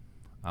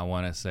 I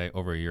want to say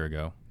over a year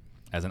ago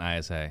as an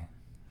ISA.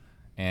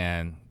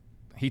 And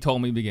he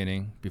told me in the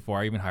beginning, before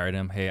I even hired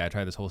him, hey, I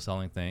tried this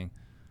wholesaling thing.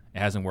 It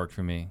hasn't worked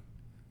for me,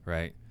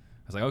 right?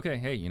 I was like, okay,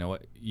 hey, you know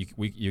what?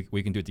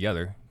 We can do it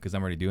together, because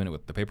I'm already doing it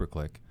with the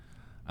pay-per-click.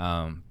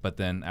 But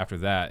then after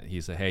that,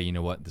 he said, hey, you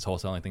know what? This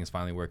wholesaling thing is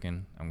finally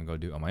working. I'm going to go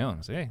do it on my own.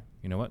 I said, hey,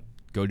 you know what?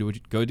 Go do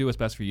what's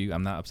best for you.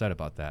 I'm not upset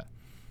about that.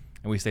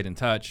 And we stayed in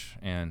touch,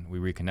 and we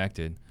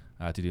reconnected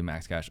to do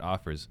Max Cash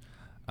offers.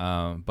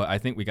 But I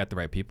think we got the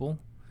right people.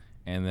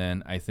 And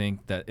then I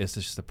think that it's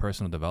just the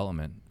personal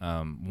development.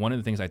 One of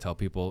the things I tell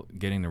people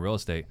getting the real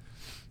estate,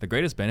 the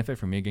greatest benefit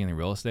for me getting the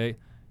real estate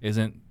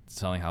isn't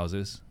selling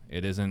houses.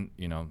 It isn't,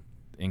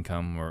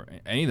 income or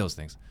any of those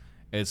things.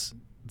 It's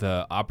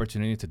the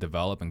opportunity to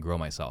develop and grow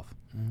myself.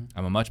 Mm-hmm.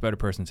 I'm a much better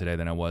person today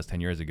than I was 10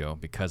 years ago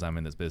because I'm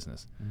in this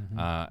business. Mm-hmm.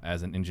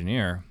 As an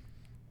engineer,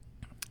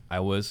 I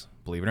was,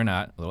 believe it or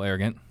not, a little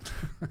arrogant,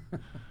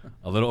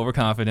 a little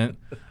overconfident.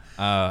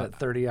 That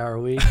 30-hour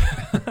week.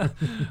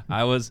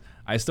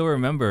 I still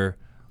remember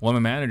one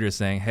of my managers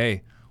saying,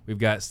 hey, we've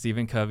got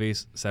Stephen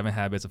Covey's 7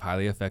 Habits of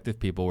Highly Effective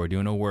People. We're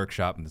doing a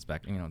workshop in this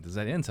back, this is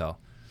at Intel.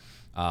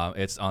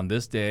 It's on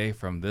this day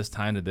from this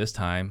time to this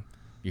time.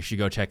 You should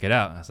go check it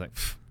out. And I was like,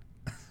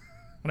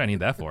 what do I need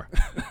that for?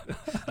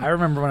 I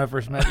remember when I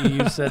first met you,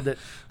 you said that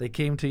they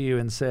came to you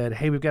and said,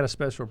 hey, we've got a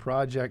special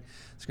project.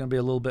 It's going to be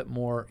a little bit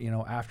more,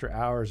 after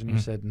hours. And you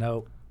said,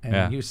 no.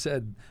 And you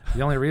said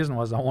the only reason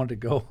was I wanted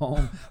to go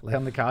home, lay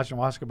on the couch, and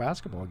watch a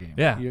basketball game.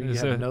 Yeah. You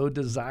had no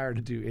desire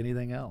to do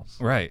anything else.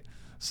 Right.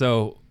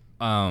 So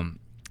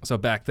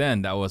back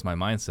then, that was my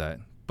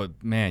mindset.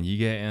 But, man, you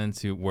get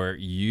into where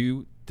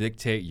you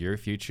dictate your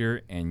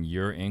future and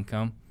your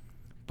income,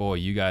 boy,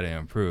 you got to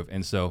improve.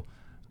 And so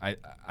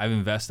I've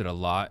invested a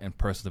lot in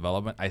personal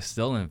development. I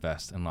still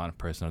invest in a lot of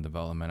personal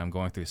development. I'm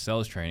going through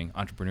sales training,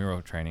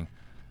 entrepreneurial training,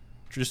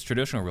 just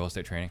traditional real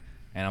estate training.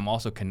 And I'm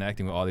also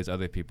connecting with all these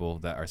other people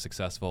that are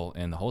successful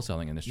in the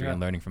wholesaling industry and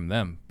learning from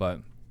them. But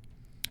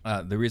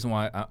the reason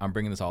why I'm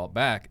bringing this all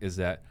back is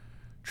that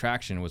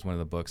Traction was one of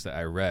the books that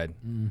I read,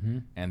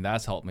 and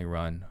that's helped me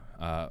run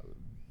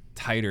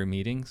tighter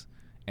meetings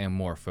and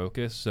more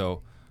focus.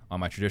 So on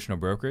my traditional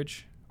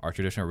brokerage, our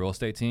traditional real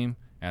estate team,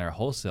 and our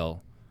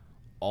wholesale,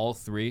 all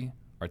three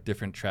are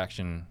different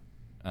Traction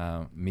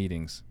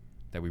meetings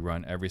that we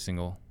run every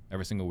single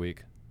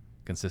week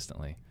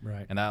consistently.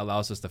 Right. And that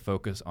allows us to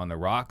focus on the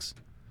rocks,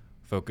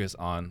 focus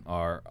on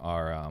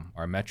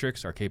our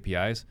metrics, our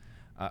KPIs.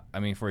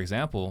 For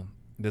example,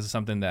 this is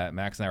something that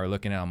Max and I were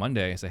looking at on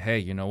Monday and say, hey,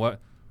 you know what?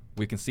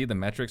 We can see the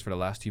metrics for the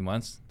last 2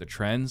 months, the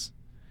trends,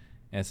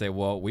 and say,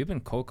 well, we've been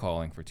cold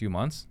calling for 2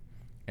 months,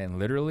 and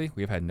literally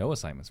we've had no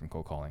assignments from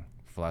cold calling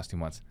for the last 2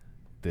 months.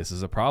 This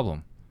is a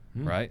problem,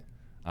 right?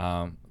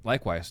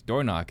 Likewise,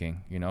 door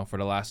knocking, for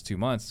the last 2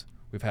 months,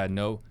 we've had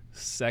no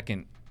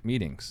second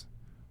meetings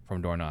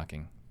from door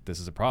knocking. This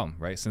is a problem,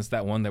 right? Since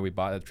that one that we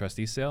bought at the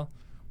trustee sale,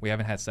 we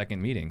haven't had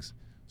second meetings.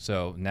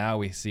 So now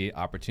we see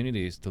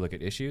opportunities to look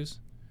at issues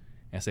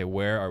and say,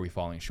 where are we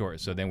falling short?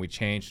 So then we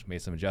changed,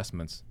 made some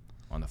adjustments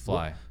on the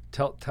fly.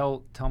 Well,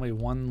 tell me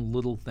one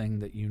little thing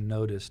that you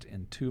noticed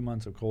in 2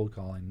 months of cold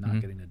calling,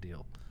 not getting a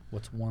deal.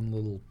 What's one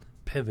little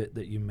pivot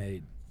that you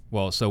made?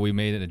 Well, so we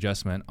made an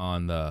adjustment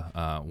on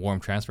the warm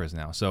transfers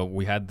now. So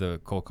we had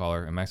the cold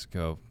caller in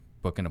Mexico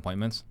booking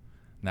appointments.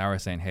 Now we're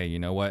saying, hey, you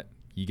know what?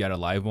 You got a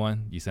live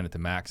one, you send it to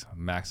Max.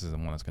 Max is the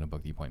one that's going to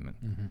book the appointment.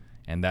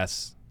 And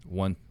that's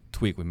one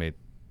tweak we made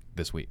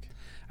this week.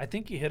 I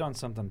think you hit on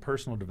something,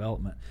 personal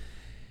development.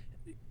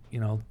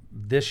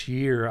 this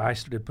year I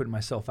started putting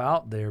myself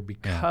out there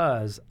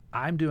because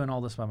I'm doing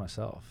all this by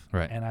myself.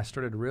 Right. And I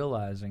started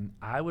realizing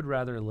I would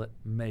rather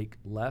make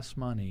less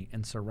money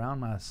and surround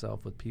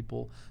myself with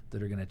people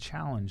that are going to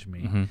challenge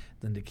me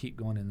than to keep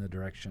going in the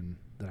direction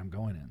that I'm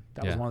going in.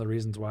 That was one of the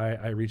reasons why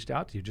I reached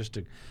out to you, just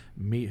to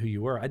meet who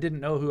you were. I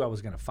didn't know who I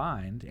was going to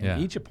find in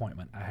each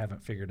appointment. I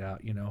haven't figured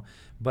out,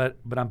 but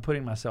I'm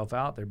putting myself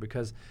out there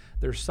because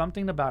there's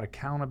something about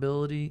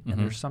accountability and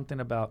there's something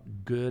about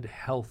good,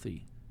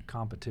 healthy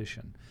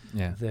competition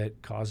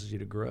that causes you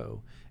to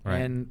grow. Right.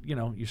 And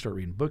you start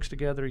reading books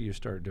together, you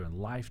start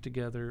doing life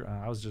together.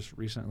 I was just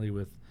recently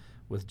with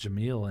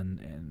Jamil,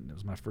 and it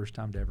was my first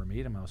time to ever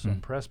meet him. I was so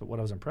impressed, but what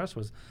I was impressed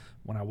was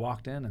when I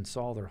walked in and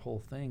saw their whole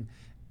thing,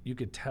 you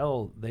could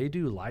tell they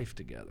do life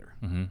together,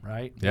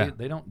 right? Yeah.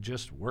 They don't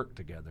just work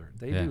together.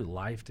 They do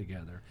life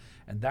together.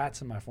 And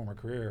that's in my former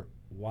career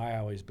why I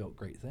always built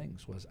great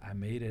things, was I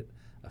made it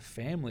a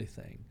family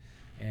thing.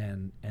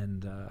 And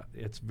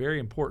it's very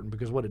important,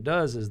 because what it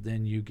does is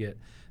then you get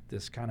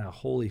this kind of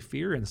holy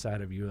fear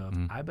inside of you of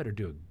I better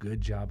do a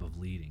good job of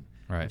leading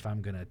if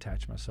I'm going to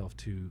attach myself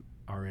to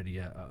already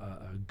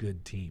a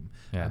good team.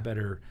 I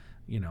better,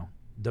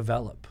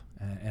 develop.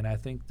 And I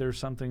think there's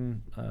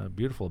something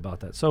beautiful about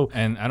that. So,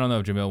 and I don't know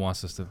if Jamil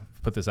wants us to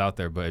put this out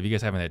there, but if you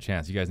guys haven't had a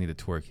chance, you guys need to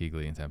tour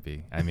Keighley in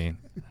Tempe. I mean,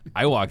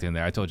 I walked in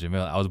there. I told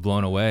Jamil I was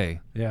blown away.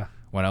 Yeah.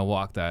 When I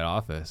walked that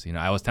office,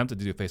 I was tempted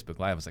to do Facebook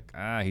Live. I was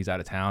like, he's out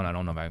of town. I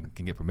don't know if I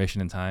can get permission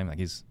in time. Like,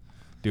 he's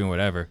doing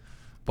whatever.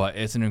 But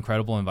it's an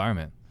incredible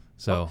environment.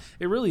 So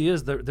it really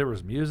is. There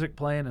was music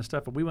playing and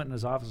stuff, but we went in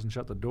his office and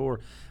shut the door.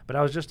 But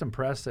I was just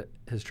impressed at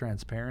his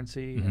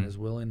transparency and his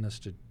willingness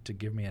to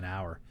give me an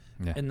hour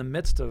in the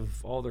midst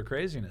of all their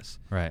craziness.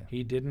 Right.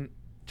 He didn't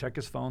check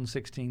his phone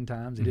 16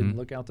 times. He didn't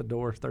look out the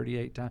door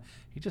 38 times.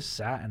 He just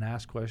sat and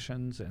asked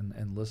questions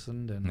and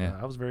listened, and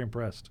I was very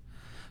impressed.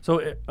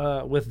 So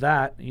with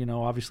that,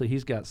 obviously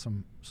he's got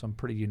some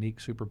pretty unique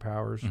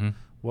superpowers.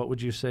 What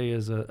would you say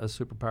is a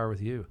superpower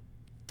with you?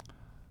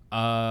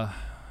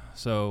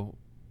 So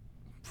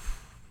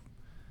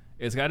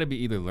it's got to be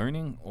either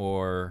learning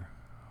or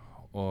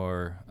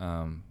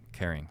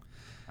caring.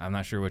 I'm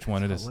not sure which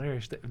one it is.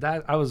 Hilarious.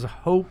 That I was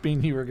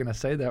hoping you were going to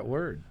say that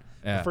word.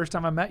 Yeah. The first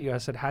time I met you, I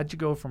said, how'd you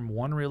go from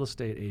one real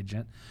estate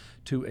agent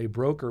to a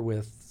broker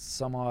with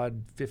some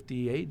odd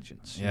 50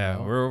 agents? Yeah,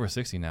 we're over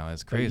 60 now.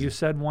 It's crazy. But you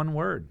said one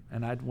word,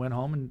 and I went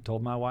home and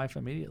told my wife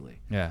immediately.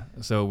 Yeah,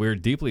 so we're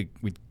deeply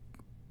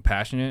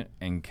passionate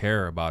and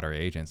care about our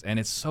agents. And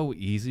it's so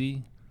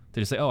easy to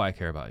just say, I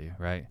care about you,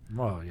 right?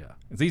 Well, yeah.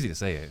 It's easy to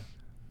say it,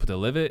 but to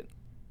live it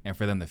and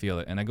for them to feel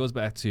it. And it goes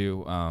back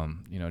to,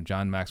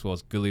 John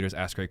Maxwell's Good Leaders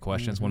Ask Great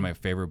Questions, one of my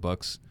favorite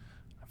books.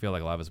 I feel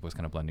like a lot of his books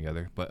kind of blend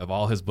together. But of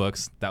all his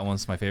books, that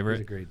one's my favorite.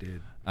 He's a great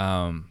dude.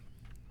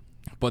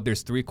 But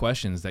there's 3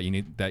 questions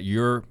that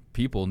your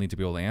people need to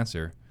be able to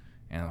answer.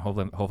 And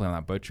hopefully I'm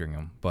not butchering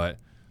them. But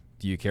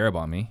do you care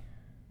about me?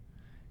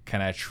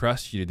 Can I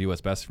trust you to do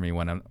what's best for me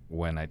when I'm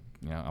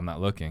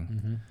not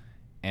looking?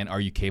 And are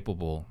you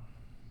capable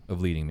of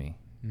leading me?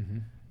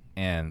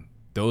 And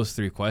those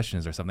 3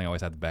 questions are something I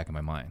always have at the back of my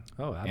mind.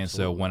 Oh, absolutely. And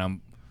so when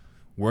I'm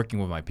working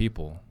with my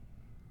people,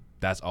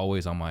 that's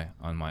always on my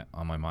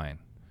mind.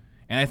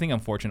 And I think I'm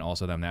fortunate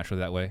also that I'm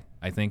naturally that way.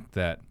 I think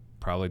that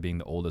probably being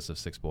the oldest of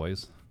 6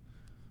 boys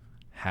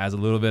has a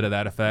little bit of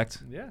that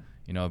effect. Yeah.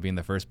 Being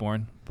the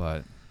firstborn,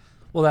 but.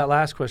 Well, that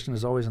last question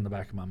is always in the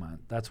back of my mind.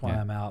 That's why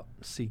I'm out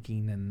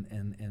seeking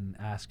and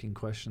asking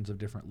questions of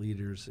different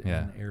leaders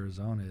in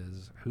Arizona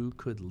is, who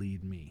could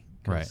lead me?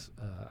 Right.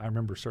 I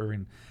remember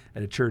serving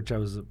at a church. I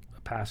was a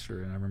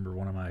pastor, and I remember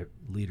one of my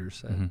leaders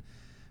said,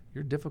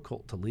 you're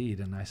difficult to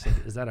lead. And I said,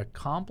 is that a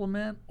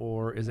compliment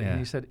or is it? And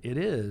he said, it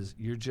is.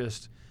 You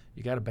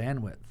got a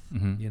bandwidth,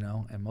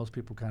 and most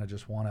people kind of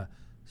just want to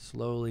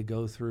slowly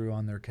go through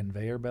on their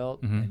conveyor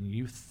belt, and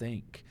you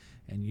think,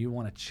 and you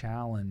want to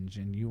challenge,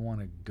 and you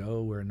want to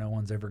go where no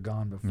one's ever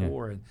gone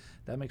before, and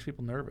that makes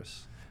people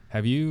nervous.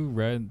 Have you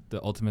read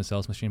The Ultimate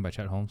Sales Machine by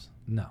Chet Holmes?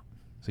 No.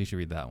 So you should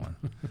read that one.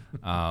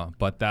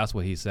 But that's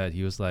what he said.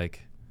 He was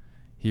like,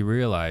 he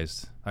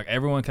realized, like,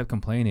 everyone kept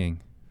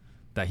complaining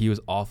that he was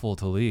awful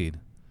to lead,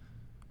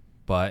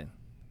 but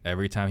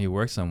every time he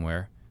worked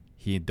somewhere,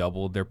 he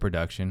doubled their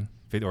production,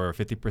 or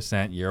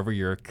 50% year over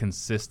year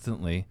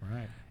consistently.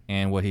 Right.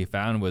 And what he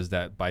found was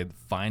that by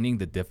finding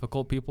the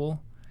difficult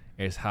people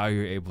is how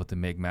you're able to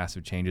make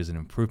massive changes and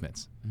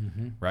improvements,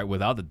 right?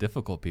 Without the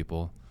difficult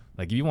people,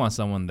 like, if you want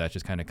someone that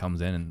just kind of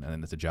comes in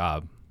and it's a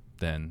job,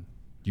 then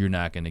you're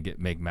not going to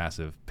make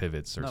massive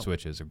pivots or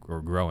switches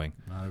or growing.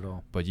 Not at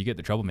all. But you get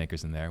the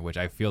troublemakers in there, which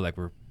I feel like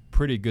we're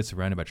pretty good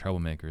surrounded by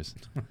troublemakers.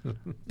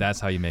 That's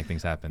how you make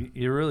things happen.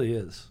 It really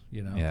is.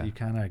 You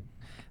kind of,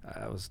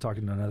 I was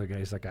talking to another guy.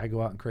 He's like, I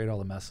go out and create all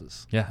the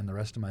messes. Yeah. And the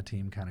rest of my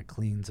team kind of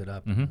cleans it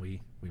up, and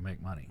we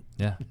make money.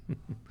 Yeah.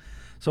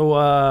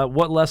 So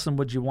what lesson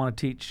would you want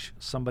to teach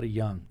somebody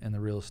young in the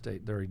real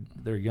estate? They're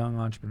a young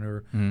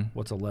entrepreneur.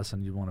 What's a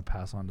lesson you want to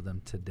pass on to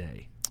them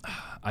today?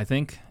 I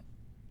think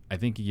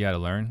you got to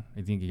learn.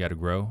 I think you got to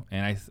grow.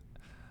 And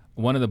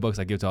one of the books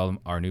I give to all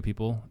our new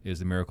people is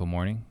The Miracle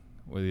Morning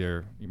whether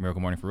you're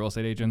Miracle Morning for real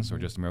estate agents or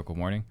just Miracle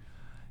Morning.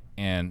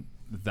 And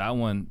that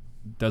one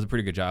does a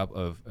pretty good job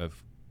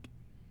of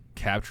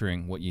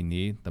capturing what you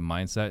need, the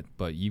mindset,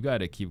 but you got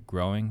to keep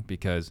growing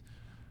because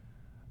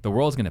the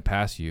world's going to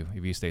pass you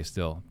if you stay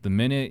still. The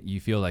minute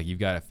you feel like you've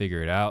got to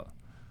figure it out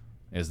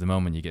is the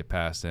moment you get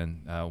passed.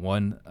 And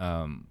one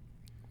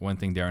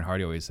thing Darren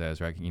Hardy always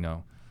says, right? You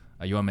want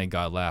to make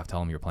God laugh,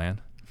 tell him your plan.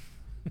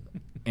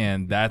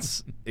 And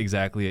that's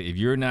exactly it. If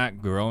you're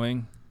not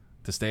growing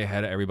to stay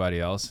ahead of everybody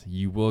else,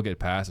 you will get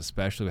passed,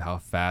 especially with how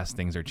fast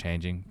things are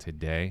changing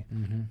today.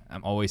 Mm-hmm.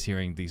 I'm always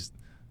hearing these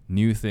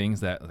new things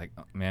that, like,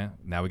 oh, man,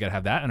 now we got to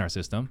have that in our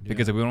system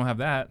because if we don't have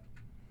that,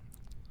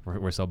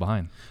 we're so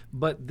behind.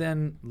 But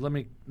then let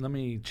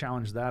me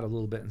challenge that a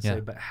little bit and say,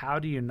 but how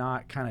do you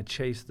not kind of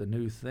chase the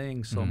new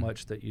thing so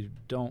much that you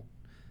don't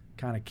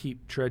kind of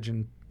keep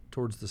trudging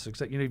towards the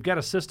success? You've got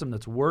a system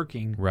that's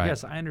working. Right.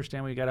 Yes, I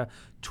understand we got to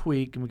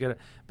tweak and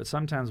but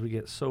sometimes we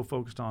get so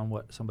focused on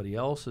what somebody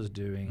else is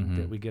doing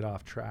that we get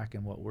off track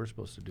in what we're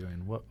supposed to do.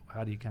 And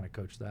how do you kind of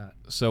coach that?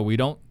 So we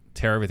don't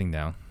tear everything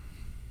down,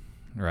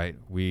 right?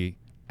 We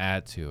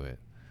add to it.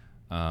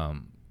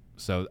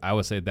 So I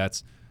would say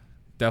that's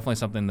definitely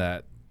something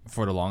that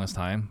for the longest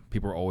time,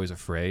 people were always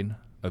afraid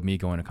of me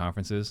going to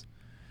conferences.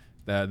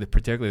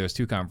 Particularly, there's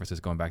 2 conferences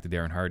going back to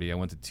Darren Hardy. I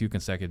went to 2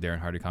 consecutive Darren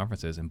Hardy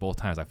conferences, and both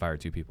times I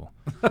fired 2 people.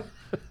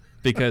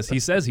 Because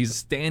he says he's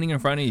standing in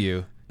front of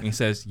you, and he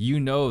says,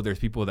 there's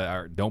people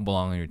that don't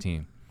belong on your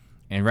team.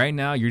 And right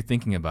now, you're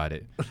thinking about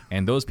it.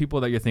 And those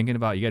people that you're thinking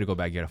about, you got to go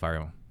back, you got to fire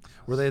them.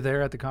 Were they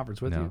there at the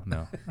conference with you?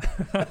 No.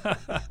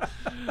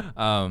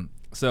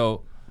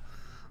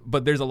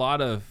 But there's a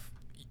lot of,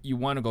 you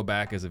want to go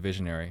back as a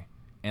visionary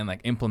and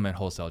like implement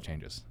wholesale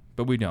changes,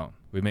 but we don't.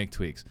 We make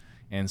tweaks.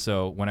 And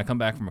so when I come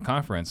back from a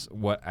conference,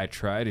 what I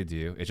try to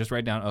do is just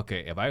write down,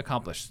 okay, if I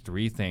accomplish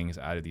 3 things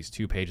out of these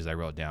 2 pages I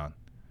wrote down,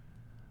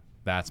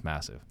 that's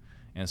massive.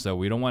 And so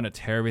we don't want to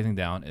tear everything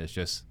down. It's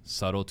just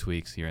subtle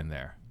tweaks here and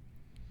there.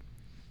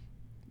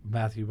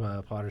 Matthew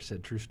Potter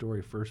said, true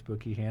story, first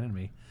book he handed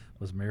me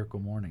was Miracle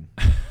Morning.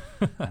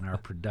 And our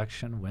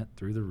production went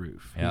through the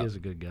roof. Yep. He is a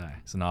good guy.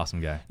 He's an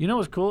awesome guy. You know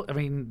what's cool? I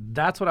mean,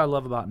 that's what I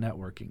love about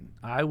networking.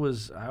 I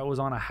was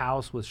on a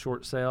house with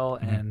short sale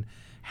and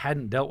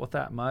hadn't dealt with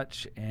that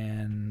much,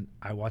 and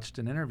I watched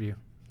an interview.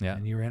 Yeah.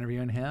 And you were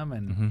interviewing him,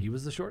 and he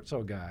was the short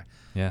sale guy.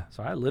 Yeah.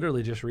 So I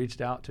literally just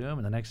reached out to him,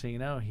 and the next thing you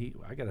know,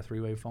 I got a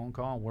 3-way phone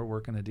call, and we're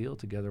working a deal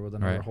together with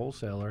another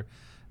wholesaler.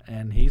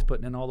 And he's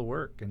putting in all the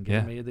work and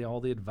giving me all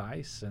the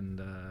advice,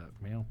 and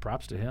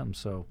props to him.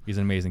 So he's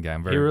an amazing guy.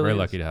 I'm very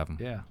lucky to have him.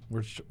 Yeah,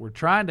 we're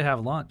trying to have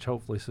lunch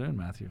hopefully soon,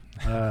 Matthew.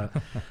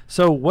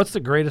 So what's the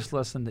greatest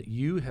lesson that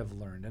you have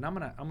learned? And I'm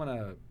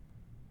gonna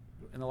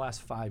in the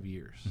last 5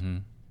 years.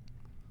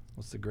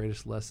 What's the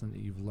greatest lesson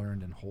that you've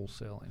learned in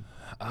wholesaling?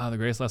 The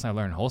greatest lesson I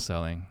learned in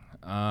wholesaling,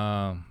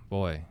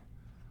 boy.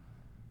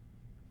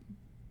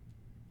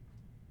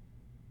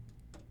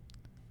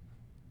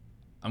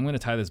 I'm going to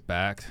tie this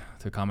back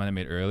to a comment I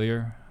made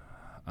earlier,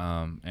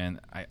 and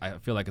I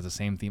feel like it's the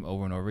same theme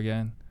over and over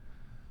again.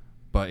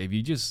 But if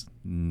you just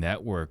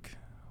network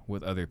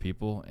with other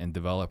people and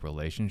develop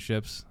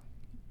relationships,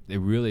 it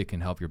really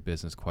can help your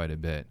business quite a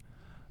bit.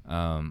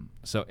 And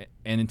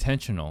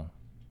intentional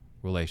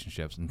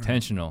relationships,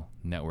 intentional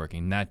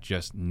networking, not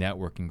just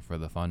networking for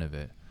the fun of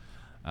it.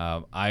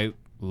 I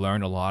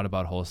learned a lot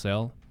about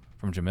wholesale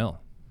from Jamil.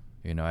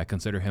 I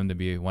consider him to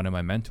be one of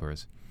my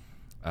mentors.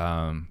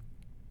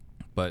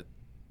 But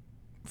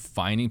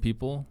finding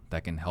people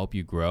that can help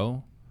you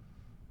grow,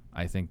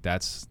 I think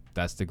that's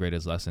the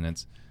greatest lesson. I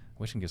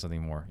wish I could give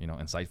something more,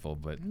 insightful,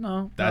 but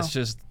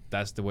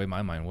that's the way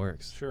my mind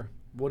works. Sure.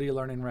 What are you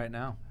learning right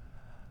now?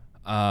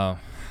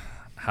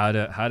 How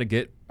to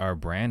get our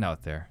brand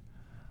out there.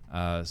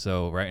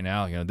 So right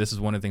now, this is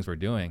one of the things we're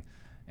doing,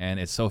 and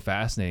it's so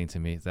fascinating to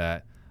me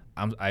that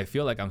I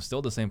feel like I'm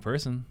still the same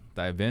person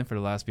that I've been for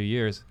the last few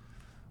years,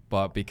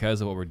 but because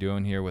of what we're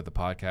doing here with the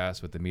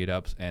podcast, with the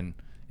meetups, and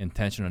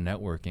intentional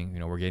networking,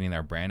 we're getting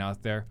our brand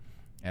out there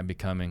and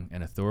becoming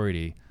an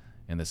authority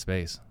in the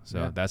space.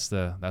 So that's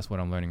what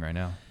I'm learning right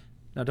now.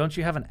 Now, don't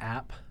you have an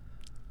app?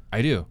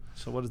 I do.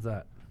 So what is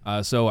that?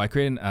 So I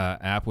created an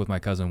app with my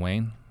cousin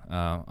Wayne,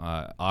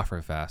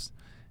 OfferFast,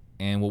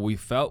 and what we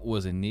felt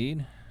was a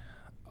need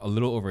a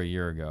little over a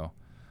year ago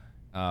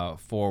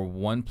for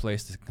one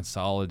place to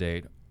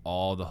consolidate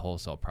all the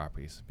wholesale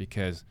properties,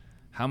 because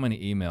how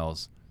many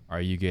emails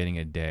are you getting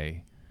a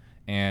day?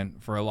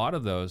 And for a lot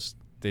of those,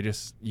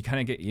 you kind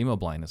of get email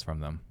blindness from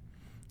them.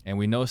 And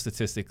we know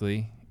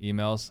statistically,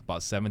 emails,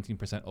 about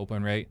 17%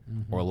 open rate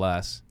or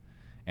less.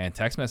 And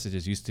text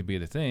messages used to be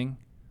the thing,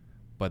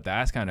 but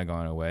that's kind of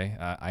gone away.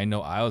 I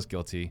know I was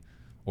guilty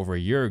over a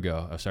year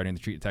ago of starting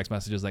to treat text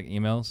messages like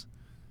emails.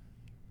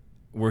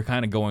 We're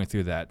kind of going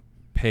through that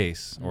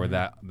pace or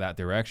that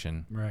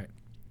direction. Right.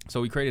 So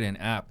we created an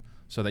app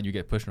so that you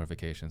get push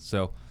notifications.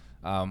 So,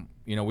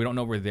 we don't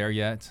know we're there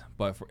yet,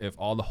 but if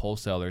all the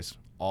wholesalers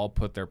all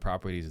put their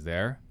properties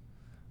there,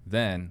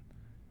 then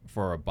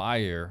for a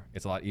buyer,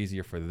 it's a lot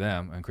easier for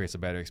them and creates a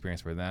better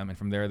experience for them. And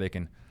from there, they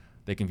can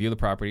They can view the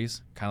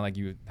properties, kind of like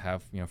you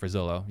have, for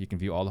Zillow. You can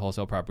view all the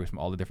wholesale properties from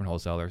all the different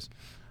wholesalers.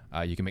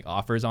 You can make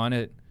offers on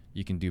it.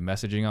 You can do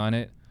messaging on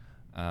it.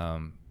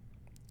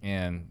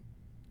 And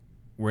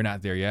we're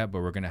not there yet,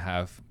 but we're going to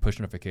have push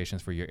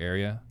notifications for your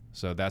area.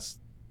 So that's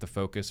the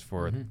focus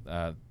for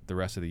the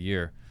rest of the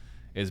year,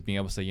 is being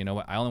able to say, you know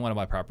what, I only want to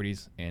buy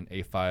properties in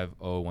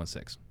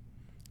 85016.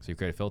 So you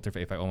create a filter for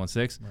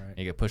 85016, and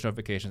you get push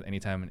notifications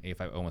anytime an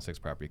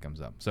 85016 property comes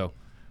up. So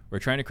we're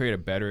trying to create a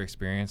better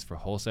experience for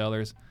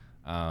wholesalers,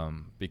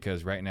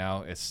 because right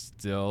now it's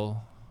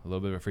still a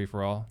little bit of a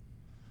free-for-all.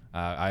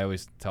 I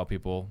always tell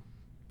people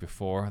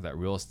before that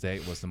real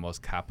estate was the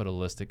most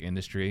capitalistic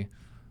industry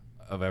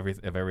of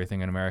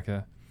everything in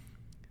America.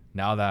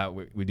 Now that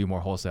we do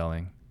more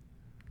wholesaling,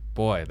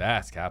 boy,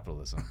 that's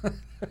capitalism.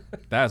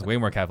 That's way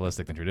more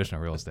capitalistic than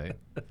traditional real estate.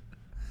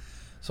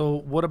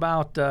 So what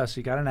about, so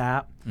you got an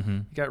app, Mm-hmm.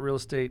 you got Real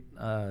Estate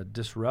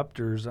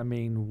Disruptors. I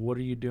mean, what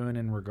are you doing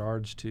in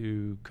regards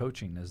to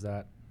coaching? Is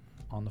that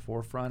on the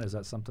forefront? Is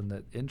that something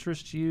that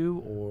interests you,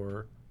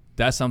 or?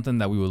 That's something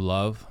that we would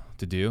love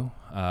to do.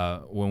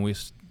 When we,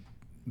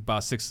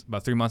 about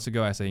 3 months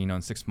ago, I said,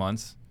 in 6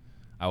 months,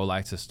 I would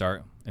like to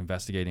start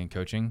investigating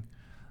coaching.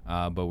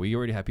 But we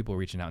already have people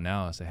reaching out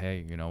now and say,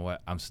 hey, you know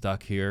what, I'm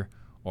stuck here,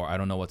 or I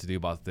don't know what to do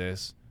about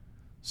this.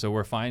 So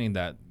we're finding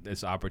that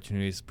this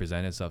opportunities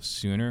present itself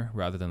sooner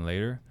rather than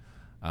later.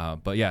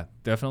 But yeah,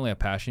 definitely a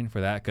passion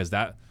for that, because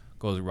that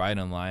goes right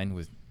in line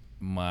with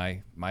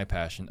my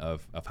passion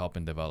of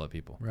helping develop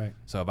people. Right.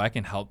 So if I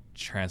can help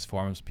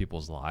transform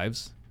people's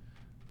lives,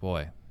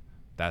 boy,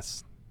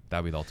 that'd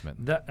be the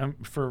ultimate. That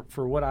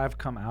for what I've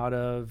come out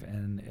of,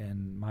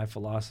 and my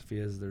philosophy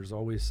is there's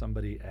always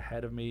somebody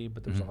ahead of me,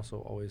 but there's also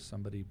always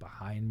somebody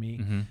behind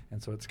me.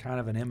 And so it's kind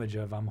of an image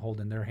of I'm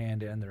holding their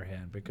hand and their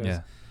hand, because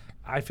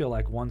I feel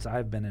like once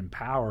I've been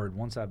empowered,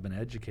 once I've been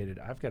educated,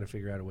 I've got to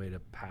figure out a way to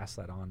pass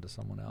that on to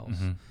someone else.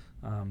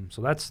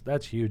 So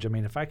that's huge. I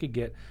mean, if I could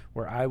get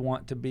where I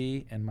want to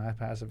be in my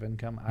passive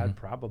income, I'd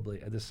probably,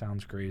 this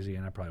sounds crazy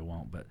and I probably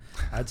won't, but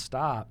I'd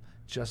stop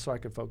just so I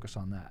could focus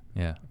on that.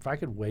 Yeah. If I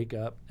could wake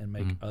up and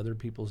make other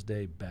people's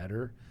day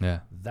better,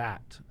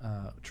 that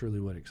truly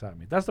would excite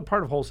me. That's the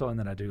part of wholesaling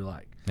that I do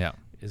like. Yeah.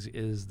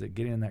 Is that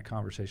getting in that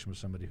conversation with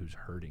somebody who's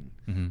hurting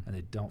and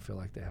they don't feel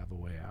like they have a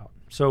way out.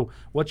 So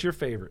what's your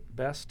favorite,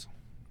 best,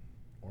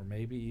 or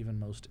maybe even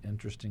most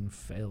interesting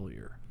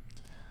failure?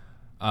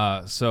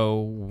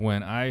 So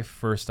when I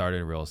first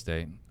started real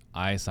estate,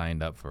 I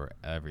signed up for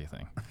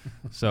everything.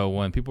 So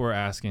when people were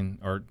asking,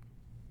 or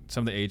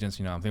some of the agents,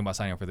 I'm thinking about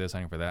signing up for this,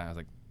 signing up for that, I was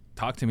like,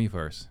 talk to me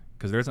first,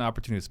 because there's an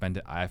opportunity to spend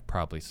it. I've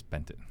probably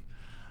spent it.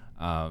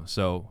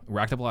 So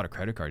racked up a lot of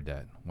credit card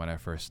debt when I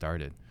first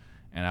started.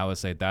 And I would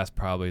say that's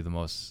probably the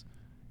most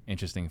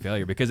interesting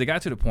failure, because it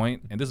got to the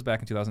point, and this is back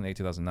in 2008,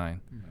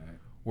 2009,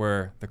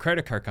 where the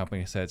credit card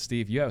company said,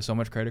 Steve, you have so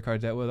much credit card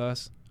debt with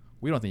us,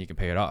 we don't think you can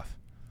pay it off,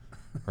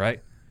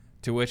 right?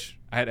 To which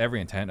I had every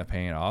intent of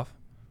paying it off.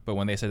 But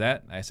when they said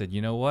that, I said,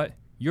 you know what?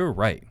 You're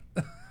right.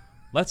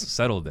 Let's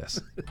settle this.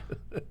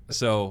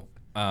 So,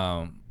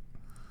 and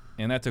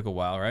that took a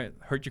while, right?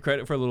 Hurt your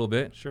credit for a little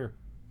bit. Sure.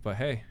 But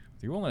hey,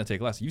 if you're willing to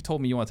take less, you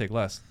told me you want to take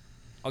less,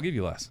 I'll give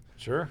you less.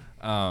 Sure.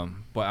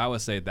 But I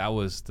would say that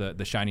was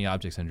the shiny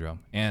object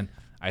syndrome. And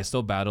I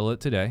still battle it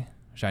today.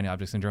 Shiny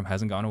object syndrome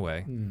hasn't gone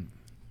away.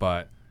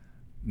 But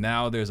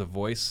now there's a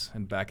voice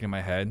in the back of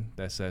my head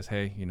that says,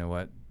 hey, you know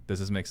what? Does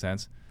this make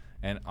sense?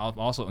 And I'm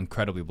also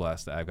incredibly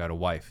blessed that I've got a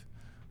wife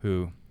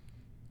who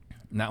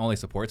not only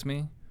supports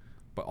me,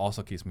 but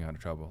also keeps me out of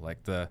trouble. Like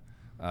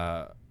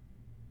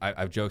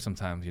I've joked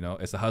sometimes,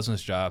 it's the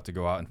husband's job to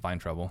go out and find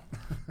trouble.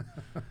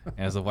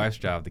 And it's the wife's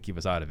job to keep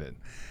us out of it.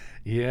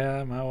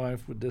 Yeah, my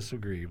wife would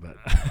disagree, but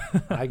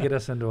I get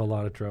us into a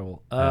lot of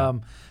trouble.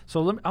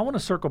 So I want to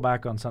circle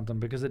back on something,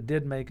 because it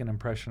did make an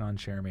impression on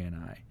Jeremy and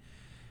I.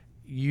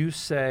 You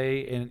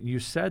say, and you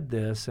said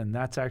this, and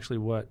that's actually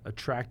what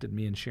attracted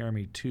me and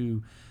Jeremy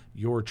to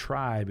your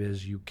tribe,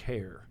 is you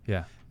care.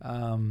 Yeah.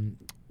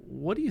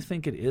 What do you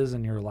think it is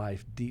in your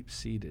life,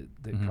 deep-seated,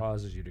 that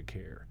causes you to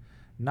care?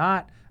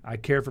 Not, I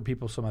care for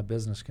people so my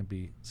business can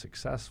be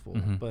successful,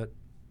 but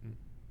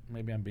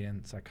maybe I'm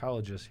being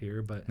psychologist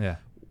here, but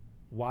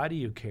why do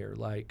you care?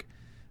 Like,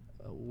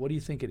 what do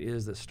you think it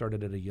is that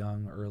started at a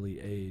young, early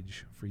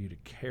age for you to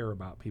care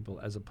about people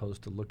as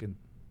opposed to looking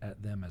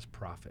at them as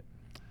profit?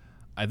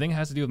 I think it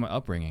has to do with my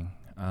upbringing.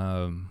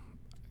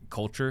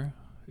 Culture,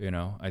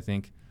 I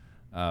think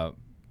I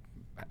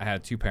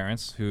had two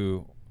parents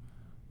who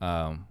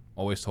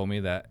always told me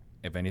that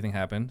if anything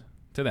happened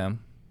to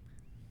them,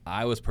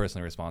 I was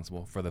personally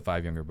responsible for the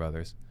 5 younger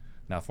brothers.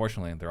 Now,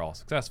 fortunately, they're all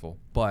successful,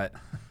 but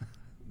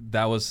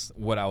that was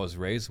what I was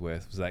raised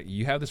with, was that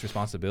you have this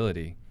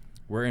responsibility.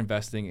 We're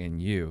investing in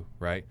you,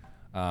 right?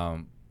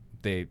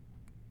 They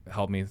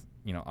helped me,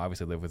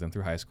 obviously live with them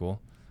through high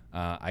school.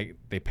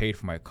 They paid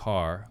for my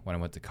car when I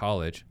went to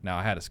college. Now,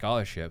 I had a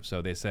scholarship,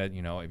 so they said,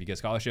 if you get a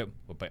scholarship,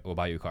 we'll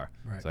buy you a car.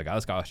 Right. So I got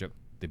a scholarship.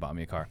 They bought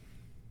me a car.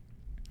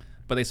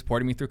 But they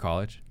supported me through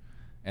college,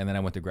 and then I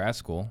went to grad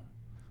school.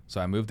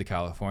 So I moved to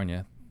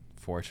California,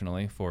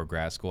 fortunately, for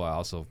grad school. I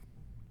also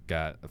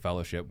got a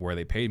fellowship where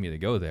they paid me to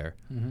go there,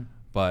 Mm-hmm.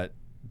 but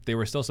they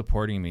were still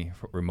supporting me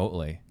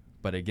remotely.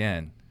 But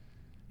again,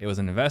 it was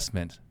an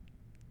investment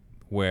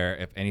where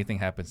if anything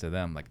happens to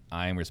them, like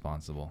I am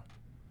responsible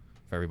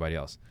for everybody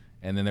else.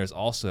 And then there's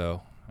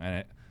also,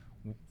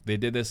 they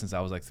did this since I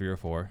was like 3 or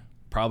 4,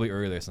 probably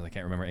earlier since I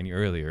can't remember any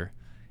earlier.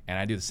 And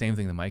I do the same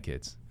thing to my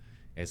kids.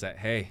 It's that,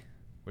 hey,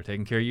 we're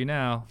taking care of you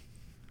now,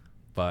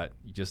 but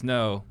you just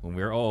know when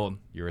we're old,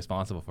 you're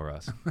responsible for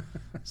us.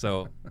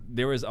 So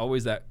there was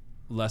always that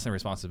lesson of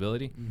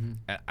responsibility.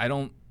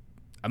 Mm-hmm.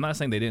 I'm not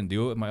saying they didn't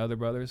do it with my other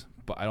brothers,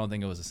 but I don't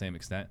think it was the same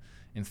extent.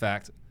 In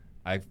fact,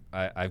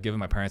 I've given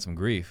my parents some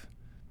grief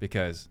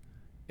because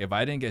if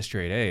I didn't get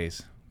straight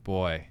A's,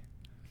 boy,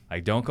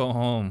 I don't go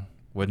home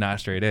with not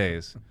straight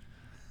A's.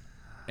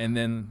 And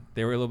then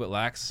they were a little bit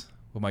lax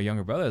with my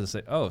younger brothers and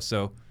say, oh,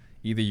 so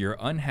either you're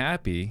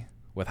unhappy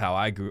with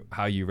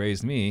how you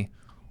raised me,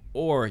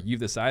 or you've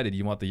decided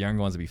you want the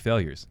younger ones to be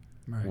failures.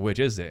 Right. Which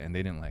is it? And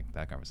they didn't like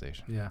that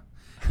conversation. Yeah.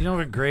 You know,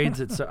 with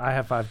grades, I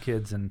have 5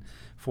 kids, and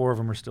 4 of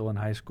them are still in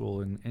high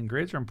school, and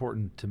grades are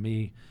important to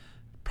me,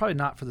 probably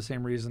not for the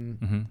same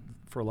reason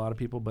for a lot of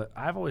people, but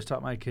I've always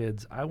taught my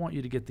kids, I want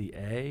you to get the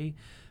A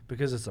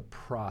because it's a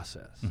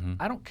process.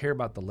 I don't care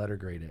about the letter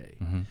grade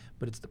A,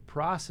 but it's the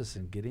process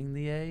in getting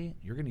the A.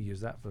 You're going to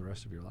use that for the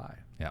rest of your life.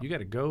 Yeah. You got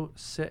to go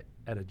sit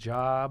at a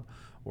job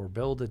or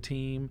build a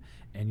team,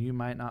 and you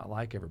might not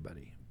like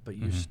everybody, but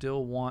you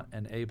still want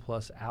an A+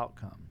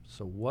 outcome.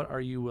 So what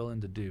are you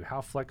willing to do?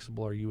 How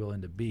flexible are you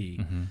willing to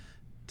be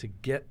to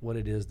get what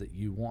it is that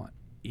you want,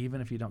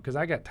 even if you don't? Because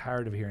I got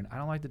tired of hearing, I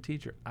don't like the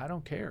teacher. I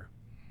don't care.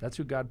 That's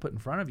who God put in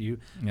front of you.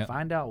 Yep.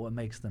 Find out what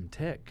makes them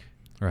tick.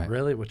 Right.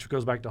 Really, which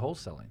goes back to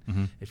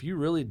wholesaling. If you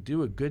really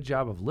do a good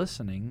job of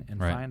listening and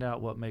find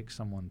out what makes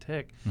someone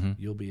tick,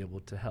 you'll be able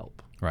to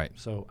help. Right.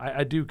 So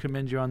I do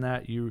commend you on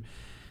that.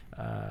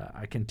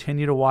 I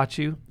continue to watch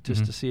you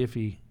just to see if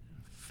he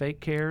fake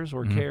cares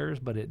or cares,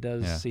 but it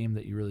does seem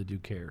that you really do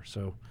care.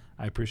 So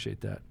I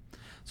appreciate that.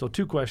 So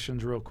 2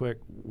 questions real quick.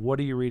 What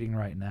are you reading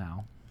right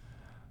now?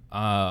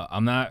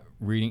 I'm not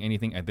reading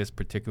anything at this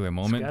particular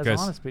moment. This guy's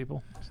honest,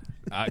 people.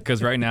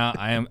 Because right now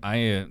I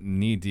am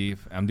knee deep.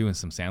 I'm doing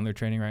some Sandler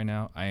training right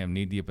now. I am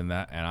knee deep in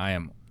that, and I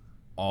am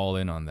all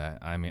in on that.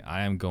 I mean,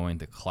 I am going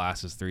to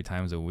classes 3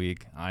 times a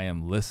week. I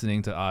am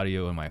listening to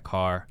audio in my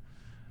car.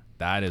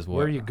 That is what.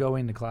 Where are you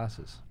going to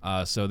classes?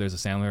 So there's a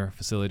Sandler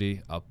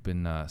facility up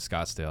in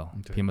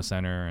Scottsdale, Pima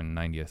Center and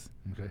 90th.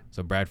 Okay.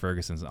 So Brad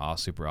Ferguson's an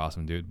super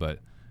awesome dude. But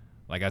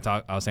like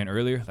I was saying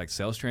earlier, like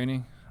sales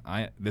training,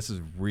 this is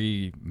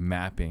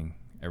remapping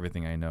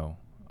everything I know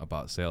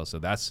about sales. So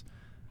that's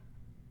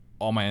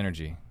all my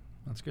energy.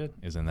 That's good.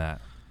 Is in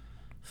that.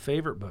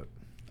 Favorite book,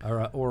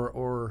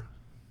 or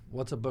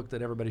what's a book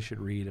that everybody should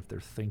read if they're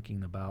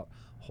thinking about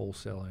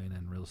wholesaling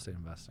and real estate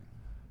investing?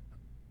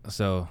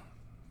 So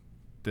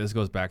this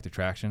goes back to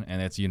Traction,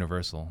 and it's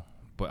universal.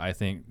 But I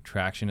think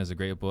Traction is a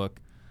great book.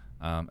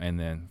 And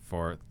then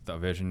for the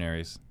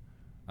visionaries,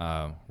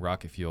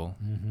 Rocket Fuel,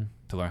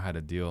 to learn how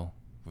to deal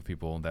with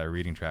people that are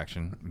reading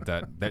Traction,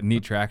 that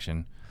need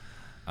traction.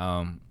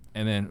 And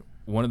then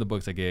one of the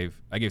books I gave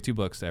 2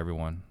 books to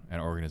everyone at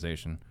our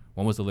organization.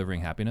 One was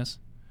Delivering Happiness,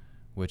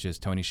 which is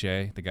Tony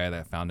Hsieh, the guy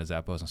that founded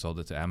Zappos and sold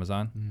it to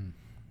Amazon.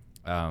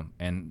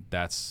 And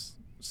that's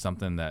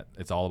something that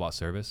it's all about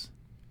service.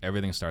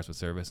 Everything starts with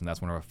service, and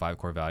that's one of our 5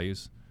 core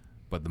values,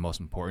 but the most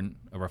important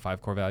of our 5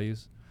 core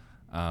values.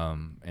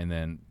 And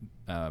then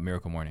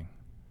Miracle Morning.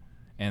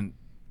 And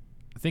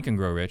Think and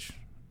Grow Rich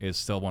is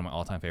still one of my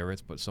all-time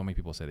favorites, but so many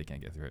people say they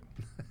can't get through it.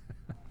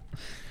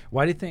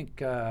 Why do you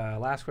think,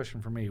 last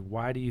question for me,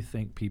 why do you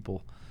think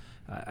people,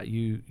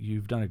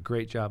 you've done a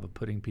great job of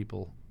putting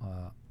people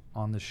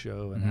on the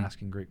show and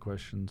asking great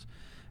questions,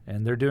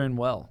 and they're doing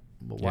well,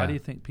 but why do you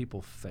think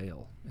people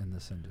fail in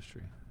this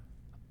industry?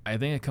 I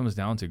think it comes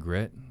down to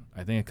grit.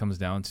 I think it comes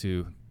down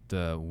to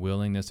the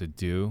willingness to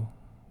do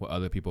what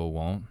other people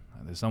won't.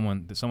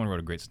 Someone wrote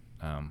a great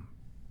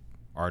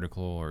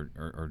article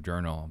or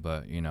journal,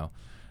 but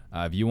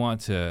if you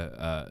want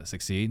to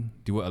succeed,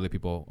 do what other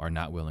people are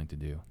not willing to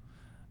do.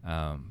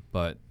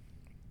 But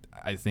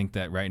I think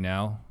that right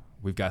now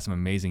we've got some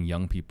amazing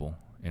young people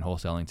in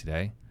wholesaling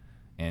today,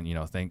 and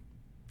thank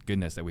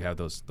goodness that we have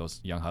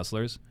those young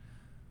hustlers.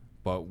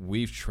 But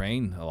we've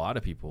trained a lot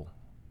of people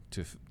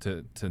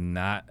to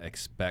not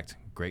expect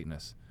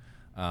greatness,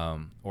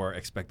 or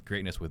expect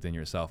greatness within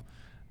yourself.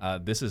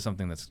 This is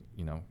something that's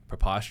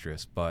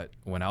preposterous. But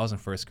when I was in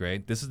first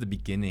grade, this is the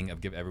beginning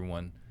of give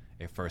everyone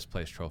a first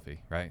place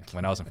trophy, right?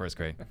 When I was in first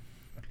grade,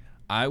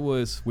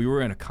 we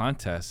were in a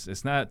contest.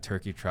 It's not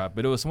turkey trot,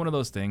 but it was one of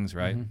those things,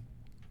 right?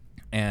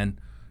 And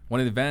one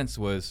of the events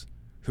was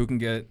who can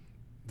get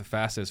the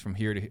fastest from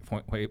here to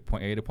point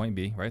A to point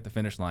B, right? The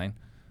finish line,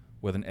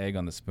 with an egg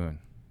on the spoon.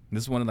 And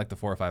this is one of the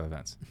 4 or 5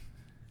 events.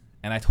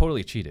 And I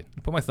totally cheated.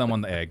 Put my thumb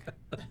on the egg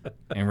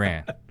and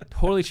ran.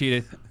 Totally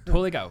cheated.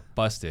 Totally got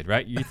busted,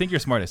 right? You think you're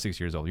smart at 6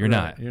 years old. You're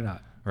not. You're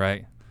not.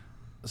 Right?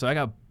 So I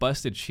got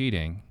busted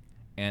cheating.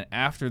 And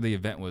after the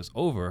event was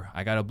over,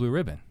 I got a blue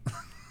ribbon.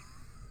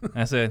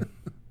 I said,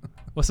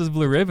 what's this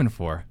blue ribbon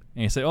for?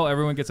 And he said, "Oh,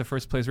 everyone gets a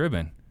first place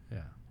ribbon."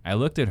 Yeah. I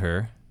looked at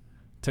her,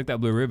 took that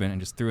blue ribbon, and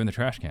just threw it in the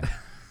trash can.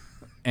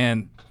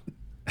 And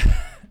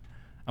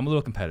I'm a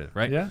little competitive,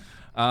 right? Yeah.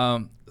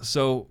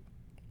 So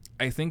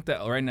I think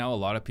that right now a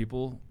lot of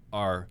people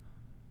are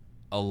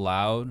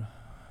allowed.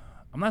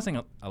 I'm not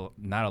saying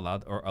not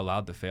allowed or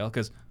allowed to fail,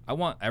 because I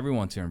want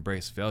everyone to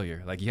embrace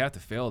failure. Like, you have to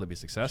fail to be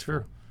successful.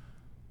 Sure.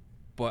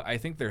 But I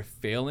think they're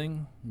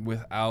failing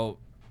without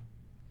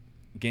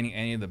getting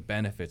any of the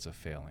benefits of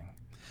failing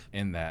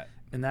in that.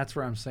 And that's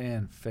where I'm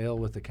saying fail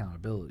with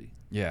accountability.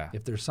 Yeah.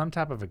 If there's some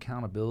type of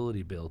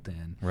accountability built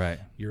in, Right.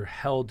 you're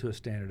held to a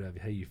standard of,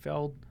 hey, you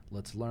failed,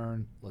 let's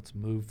learn, let's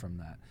move from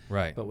that.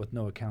 Right. But with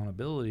no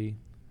accountability.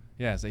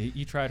 Yeah, so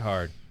you tried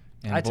hard.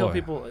 And I tell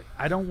people,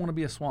 I don't want to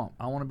be a swamp.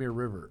 I want to be a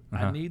river.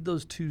 Uh-huh. I need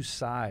those two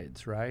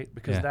sides, right?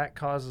 Because Yeah. that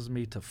causes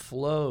me to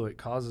flow. It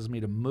causes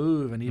me to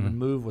move and even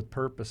move with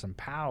purpose and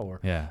power.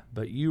 Yeah.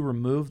 But you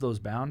remove those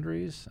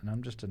boundaries, and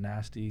I'm just a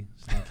nasty,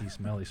 stinky,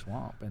 smelly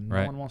swamp, and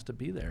Right. no one wants to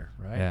be there,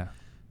 right? Yeah.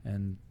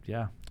 And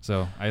yeah.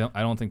 So I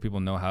don't think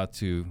people know how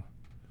to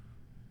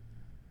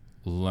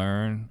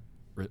learn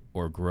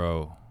or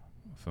grow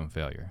from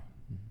failure.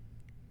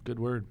 Good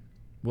word.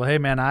 Well, hey,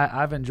 man,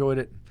 I've enjoyed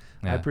it.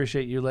 Yeah. I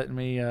appreciate you letting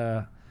me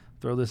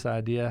throw this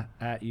idea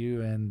at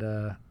you and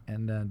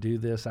do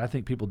this. I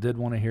think people did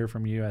want to hear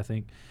from you. I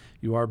think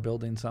you are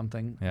building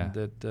something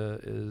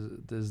that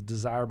is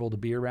desirable to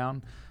be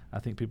around. I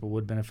think people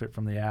would benefit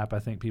from the app. I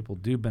think people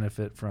do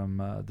benefit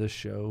from this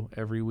show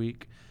every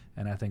week,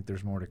 and I think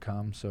there's more to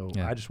come. So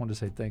I just wanted to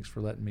say thanks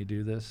for letting me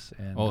do this.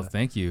 And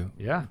Thank you.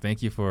 Yeah.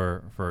 Thank you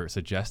for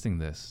suggesting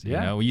this. Yeah.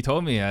 You know, you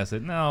told me, I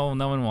said, no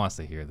one wants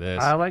to hear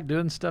this. I like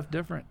doing stuff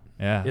different.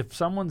 Yeah. If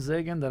someone's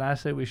zigging, then I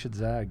say we should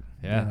zag.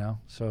 Yeah. You know.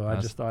 So I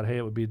just thought, hey,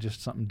 it would be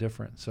just something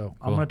different. So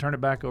I'm Cool. going to turn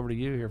it back over to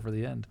you here for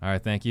the end. All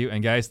right, thank you.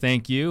 And guys,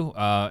 thank you.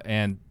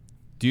 And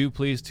do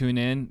please tune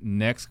in.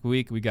 Next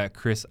week, we got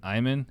Chris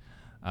Iman.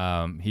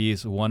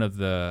 He's one of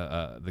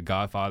the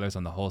godfathers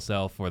on the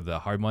wholesale for the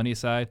hard money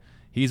side.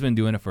 He's been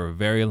doing it for a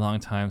very long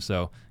time,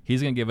 so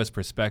he's going to give us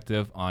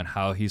perspective on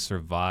how he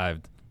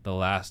survived the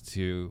last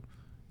two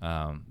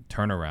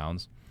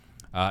turnarounds.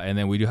 And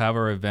then we do have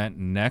our event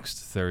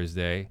next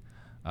Thursday.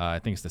 I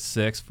think it's the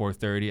 6th,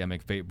 4:30 at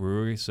McFate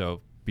Brewery,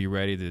 so be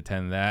ready to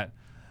attend that.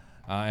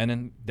 And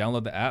then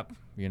download the app.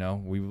 You know,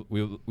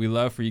 we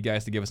love for you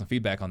guys to give us some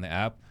feedback on the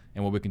app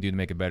and what we can do to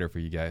make it better for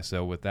you guys.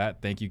 So with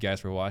that, thank you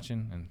guys for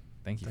watching, and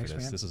thank you for this.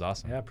 Man. This is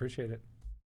awesome. Yeah, appreciate it.